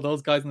to throw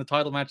those guys in the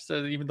title match,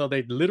 even though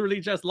they literally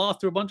just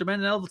lost to a bunch of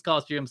men in Elvis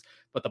costumes?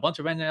 But the bunch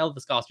of men in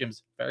Elvis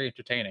costumes, very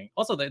entertaining.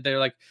 Also, they're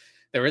like,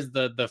 there is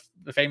the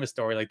famous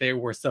story, like they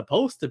were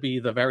supposed to be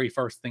the very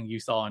first thing you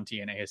saw in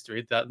TNA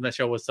history. That the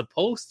show was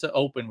supposed to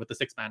open with the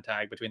 6-man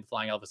tag between the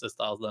Flying Elvises,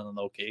 Styles, Lynn, and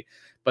Low Ki.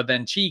 But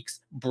then Cheeks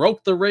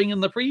broke the ring in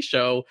the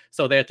pre-show,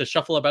 so they had to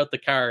shuffle about the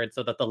card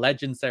so that the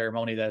Legend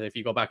ceremony that, if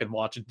you go back and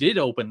watch, did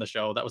open the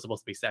show, that was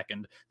supposed to be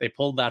second. They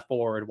pulled that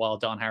forward while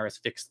Don Harris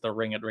fixed the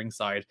ring at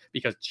ringside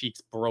because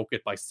Cheeks broke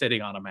it by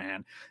sitting on a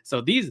man.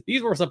 So this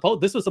was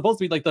supposed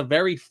to be like the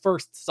very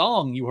first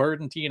song you heard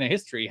in TNA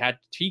history had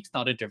Cheeks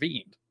not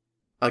intervened.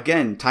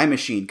 Again, time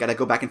machine. Gotta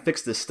go back and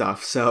fix this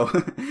stuff. So,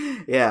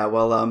 yeah,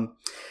 well,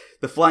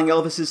 the Flying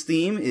Elvises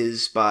theme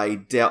is by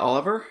Dale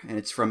Oliver, and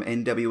it's from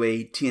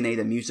NWA TNA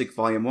The Music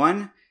Volume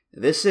 1.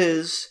 This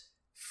is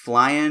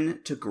Flying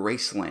to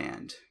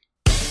Graceland.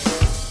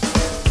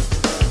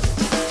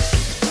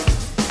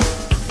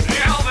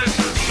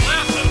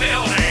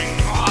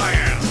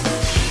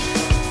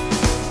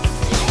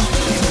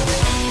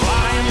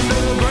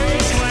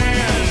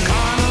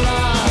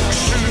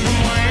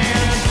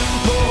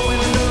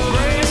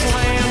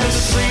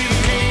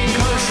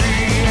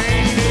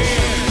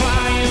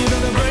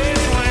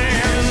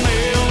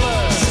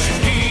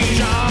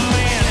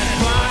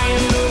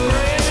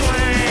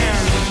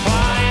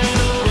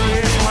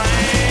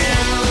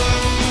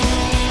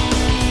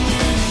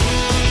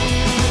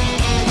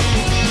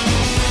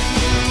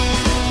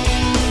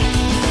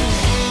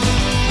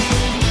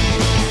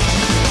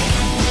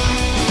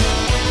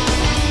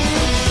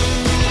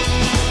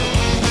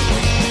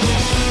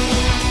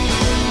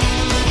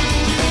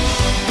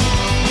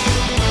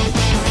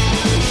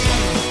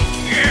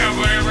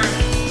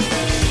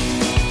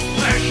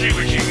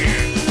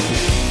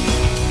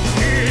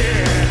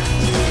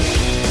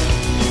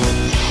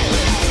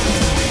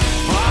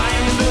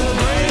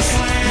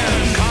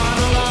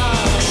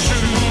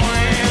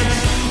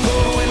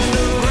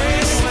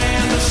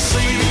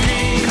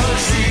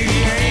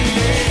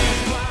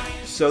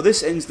 So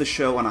this ends the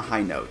show on a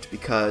high note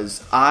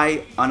because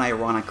I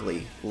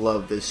unironically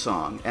love this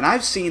song. And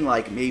I've seen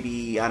like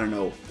maybe, I don't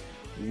know,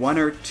 1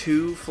 or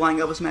 2 Flying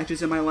Elvis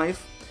matches in my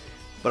life.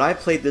 But I've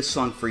played this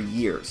song for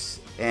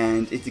years.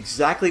 And it's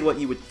exactly what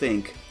you would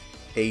think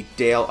a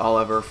Dale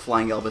Oliver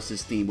Flying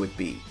Elvis' theme would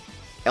be.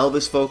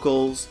 Elvis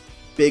vocals,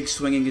 big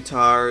swinging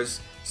guitars,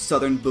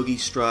 southern boogie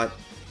strut,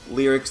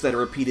 lyrics that are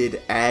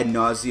repeated ad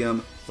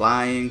nauseum.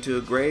 Flying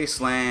to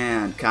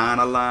Graceland,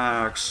 kinda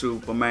like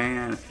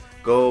Superman.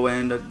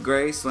 Going to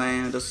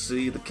Graceland to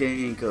see the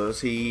king,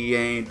 'cause he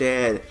ain't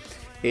dead.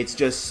 It's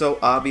just so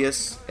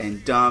obvious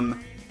and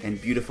dumb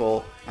and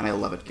beautiful, and I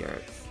love it,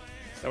 Garrett.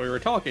 So we were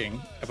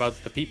talking about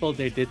the people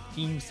they did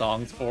theme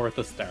songs for at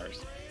the start.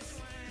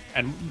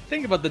 And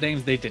think about the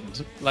names they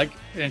didn't. Like,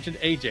 I mentioned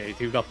AJ,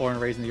 who got born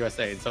and raised in the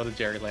USA, and so did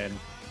Jerry Lynn.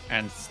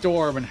 And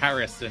Storm and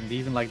Harris, and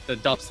even like the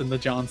Dupps and the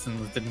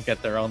Johnsons didn't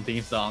get their own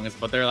theme songs,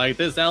 but they're like,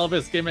 this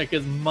Elvis gimmick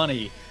is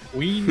money.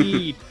 We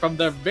need, from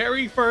the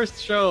very first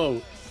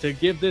show, to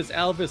give this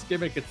Elvis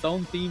gimmick its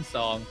own theme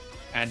song.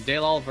 And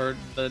Dale Oliver,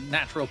 the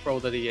natural pro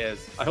that he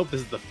is, I hope this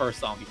is the first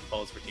song he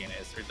composed for TNA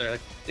history. They're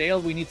like, Dale,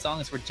 we need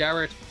songs for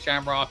Jarrett,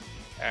 Shamrock,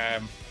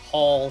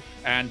 Hall,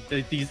 and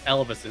these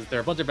Elvises. There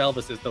are a bunch of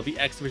Elvises. There'll be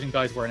X Division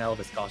guys wearing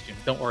Elvis costumes.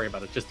 Don't worry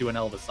about it. Just do an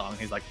Elvis song. And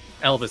he's like,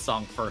 Elvis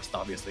song first,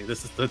 obviously.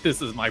 This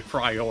is my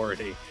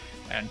priority.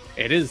 And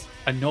it is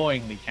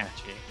annoyingly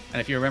catchy. And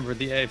if you remember,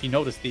 if you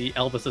notice, the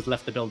Elvis has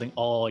left the building,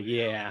 oh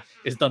yeah,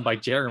 is done by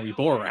Jeremy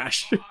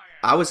Borash.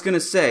 I was gonna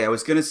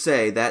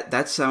say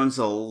that sounds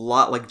a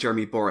lot like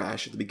Jeremy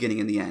Borash at the beginning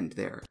and the end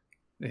there.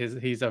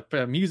 He's a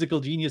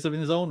musical genius of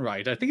his own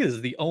right. I think this is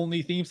the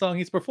only theme song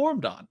he's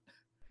performed on.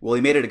 Well,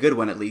 he made it a good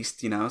one at least,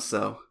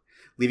 so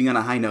at leaving on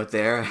a high note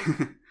there.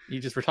 He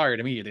just retired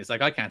immediately. It's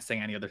like, I can't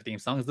sing any other theme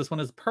songs. This one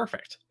is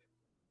perfect.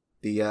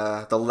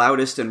 The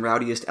loudest and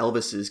rowdiest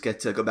Elvises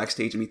get to go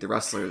backstage and meet the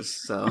wrestlers.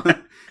 So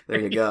there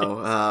you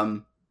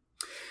go.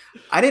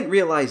 I didn't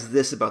realize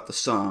this about the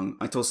song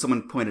until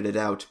someone pointed it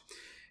out.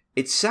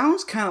 It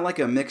sounds kind of like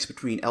a mix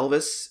between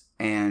Elvis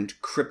and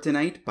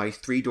Kryptonite by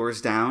Three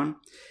Doors Down,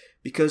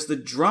 because the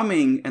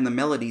drumming and the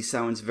melody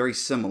sounds very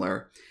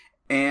similar.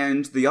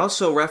 And they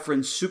also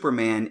reference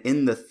Superman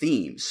in the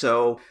theme.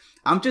 So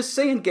I'm just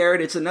saying, Garrett,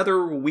 it's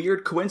another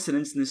weird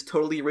coincidence in this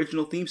totally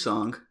original theme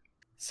song.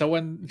 So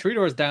when Three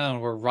Doors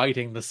Down were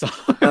writing the song...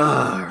 All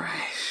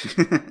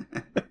right.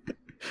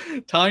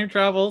 Time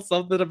travel,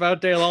 something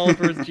about Dale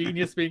Oliver's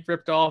genius being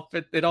ripped off.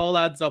 It all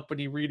adds up when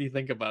you really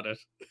think about it.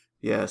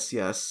 Yes.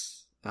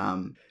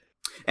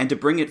 And to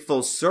bring it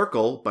full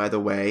circle, by the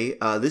way,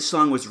 this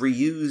song was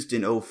reused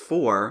in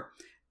 2004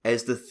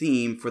 as the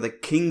theme for the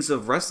Kings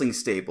of Wrestling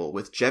stable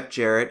with Jeff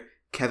Jarrett,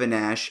 Kevin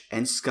Nash,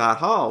 and Scott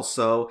Hall.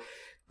 So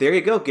there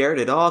you go, Garrett.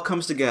 It all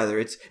comes together.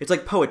 It's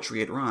like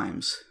poetry. It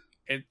rhymes.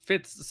 It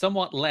fits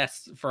somewhat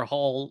less for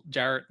Hall,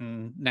 Jarrett,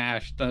 and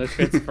Nash than it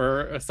fits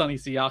for Sonny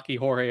Siaki,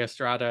 Jorge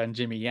Estrada, and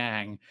Jimmy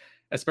Yang,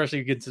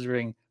 especially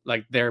considering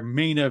like their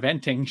main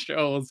eventing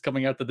shows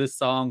coming out to this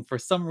song for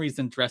some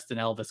reason dressed in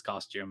Elvis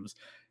costumes.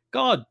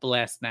 God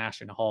bless Nash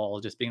and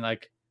Hall just being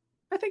like,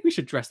 I think we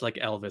should dress like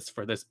Elvis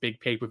for this big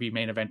pay-per-view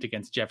main event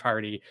against Jeff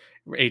Hardy,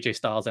 AJ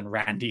Styles, and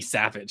Randy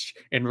Savage.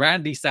 In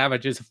Randy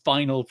Savage's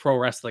final pro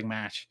wrestling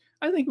match,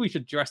 I think we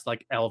should dress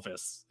like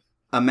Elvis.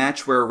 A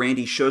match where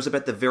Randy shows up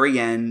at the very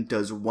end,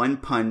 does one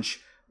punch,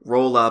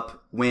 roll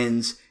up,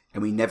 wins,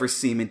 and we never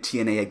see him in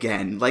TNA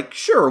again. Like,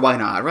 sure, why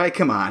not, right?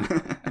 Come on.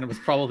 And it was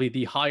probably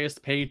the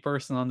highest paid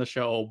person on the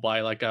show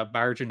by like a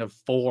margin of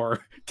 4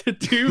 to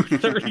do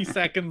 30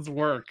 seconds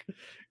work.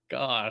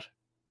 God.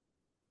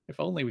 If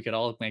only we could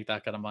all make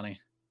that kind of money.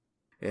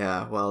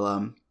 Yeah,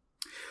 well,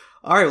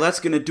 all right, well, that's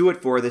going to do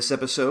it for this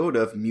episode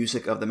of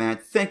Music of the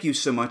Mat. Thank you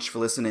so much for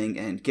listening,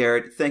 and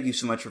Garrett, thank you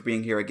so much for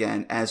being here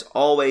again. As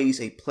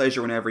always, a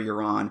pleasure whenever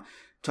you're on,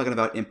 talking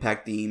about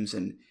Impact themes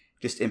and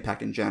just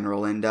Impact in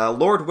general. And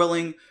Lord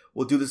willing,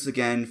 we'll do this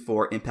again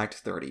for Impact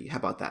 30. How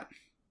about that?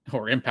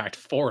 Or Impact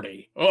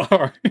 40.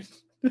 Or...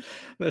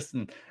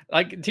 Listen,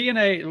 like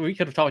TNA, we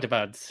could have talked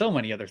about so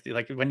many other things.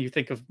 Like when you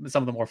think of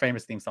some of the more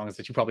famous theme songs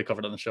that you probably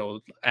covered on the show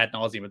ad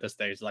nauseum at this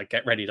stage, like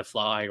Get Ready to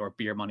Fly, or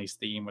Beer Money's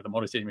theme, or the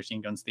Motor City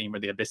Machine Guns theme, or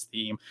the Abyss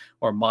theme,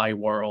 or My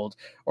World,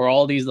 or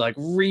all these like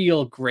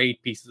real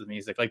great pieces of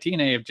music. Like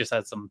TNA have just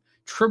had some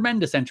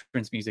tremendous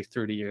entrance music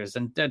through the years,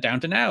 and down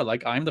to now,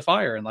 like I'm the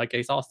Fire and like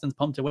Ace Austin's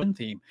Pump to Win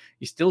theme.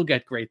 You still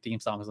get great theme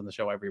songs on the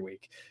show every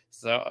week.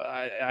 So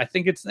I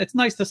think it's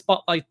nice to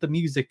spotlight the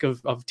music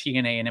of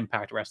TNA and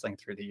Impact Wrestling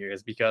through the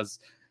years, because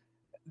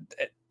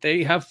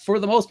they have, for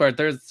the most part,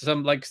 there's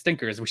some like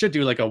stinkers. We should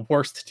do like a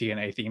worst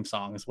TNA theme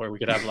songs where we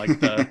could have like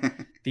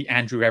the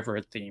Andrew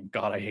Everett theme.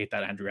 God, I hate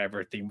that Andrew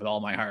Everett theme with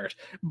all my heart.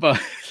 But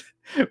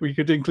we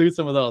could include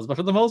some of those. But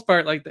for the most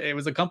part, like it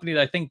was a company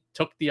that I think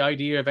took the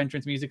idea of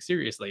entrance music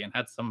seriously and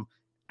had some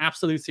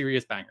absolute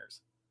serious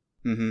bangers.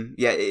 Mm-hmm.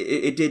 Yeah,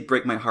 it did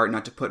break my heart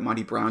not to put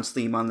Monty Brown's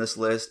theme on this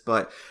list.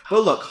 But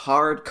look,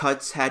 hard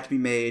cuts had to be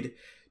made.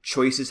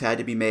 Choices had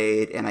to be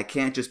made, and I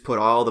can't just put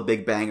all the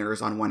big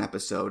bangers on one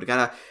episode.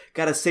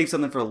 Gotta save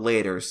something for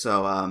later.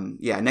 So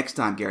yeah, next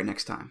time, Garrett,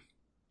 next time.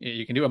 Yeah,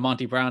 you can do a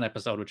Monty Brown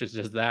episode, which is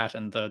just that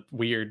and the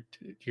weird,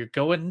 you're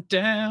going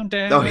down.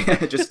 Oh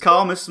yeah, just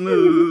calm and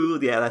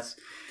smooth. Yeah, that's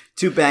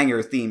 2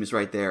 banger themes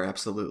right there.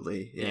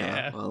 Absolutely.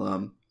 Yeah.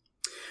 Well,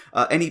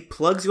 any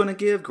plugs you want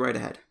to give? Go right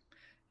ahead.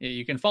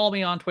 You can follow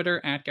me on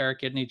Twitter at Garrett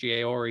Kidney,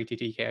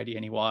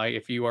 GARETTKIDNEY.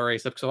 If you are a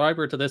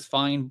subscriber to this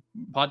fine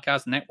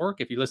podcast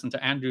network, if you listen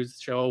to Andrew's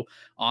show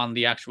on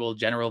the actual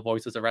general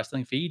Voices of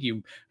Wrestling feed,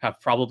 you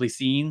have probably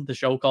seen the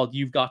show called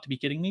You've Got to Be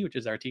Kidding Me, which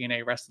is our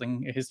TNA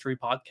Wrestling History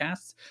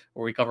podcast,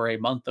 where we cover a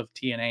month of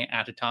TNA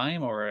at a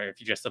time. Or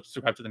if you just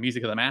subscribe to the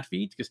Music of the Mat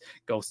feed, just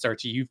go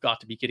search You've Got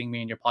to Be Kidding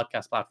Me in your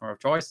podcast platform of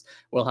choice.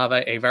 We'll have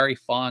a very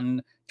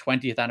fun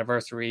 20th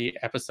anniversary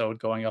episode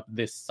going up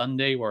this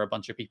Sunday, where a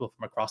bunch of people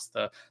from across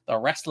the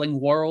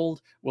wrestling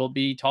world will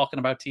be talking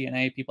about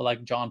TNA. People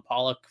like John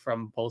Pollock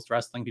from Post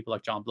Wrestling, people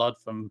like John Blood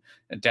from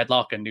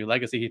Deadlock and New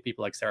Legacy,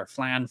 people like Sarah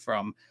Flan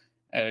from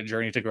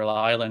Journey to Gorilla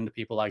Island,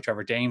 people like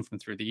Trevor Dane from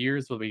Through the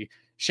Years will be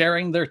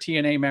sharing their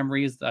TNA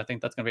memories. I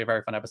think that's going to be a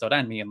very fun episode,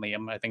 and me and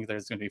Liam. I think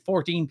there's going to be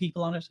 14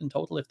 people on it in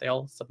total if they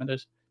all submit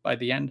it by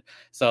the end.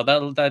 So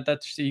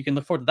that's you can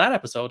look forward to that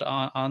episode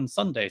on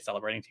Sunday,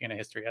 celebrating TNA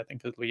history. I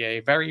think it'll be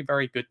a very,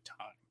 very good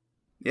time.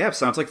 Yeah,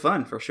 sounds like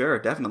fun, for sure,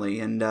 definitely.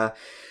 And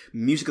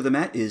Music of the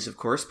Mat is, of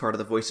course, part of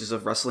the Voices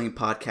of Wrestling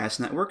podcast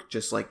network,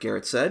 just like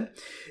Garrett said.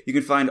 You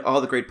can find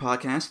all the great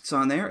podcasts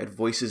on there at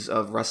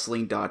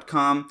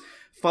voicesofwrestling.com.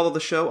 Follow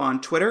the show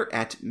on Twitter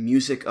at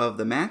Music of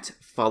the Mat.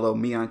 Follow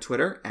me on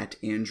Twitter at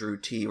Andrew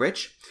T.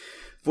 Rich.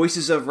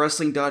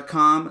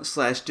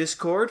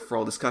 Voicesofwrestling.com/Discord for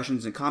all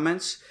discussions and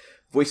comments.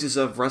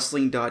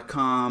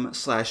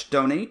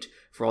 Voicesofwrestling.com/donate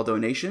For all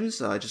donations,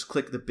 just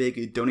click the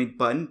big donate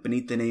button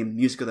beneath the name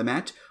Music of the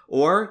Mat,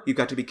 or You've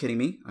Got to Be Kidding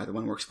Me. Either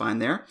one works fine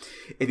there.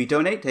 If you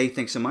donate, hey,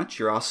 thanks so much.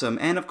 You're awesome.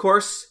 And of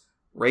course,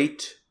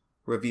 rate,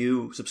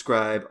 review,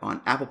 subscribe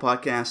on Apple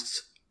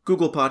Podcasts,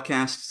 Google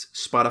Podcasts,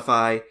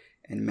 Spotify,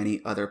 and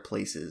many other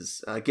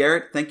places.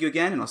 Garrett, thank you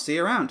again, and I'll see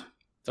you around.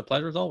 It's a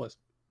pleasure as always.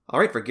 All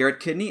right, for Garrett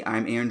Kidney,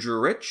 I'm Andrew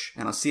Rich,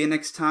 and I'll see you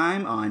next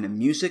time on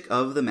Music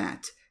of the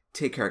Mat.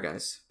 Take care,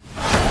 guys.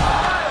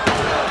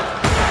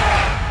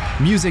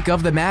 Music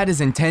of the Mat is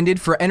intended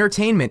for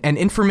entertainment and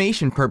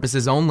information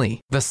purposes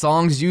only. The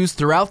songs used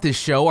throughout this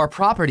show are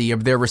property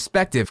of their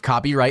respective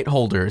copyright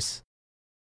holders.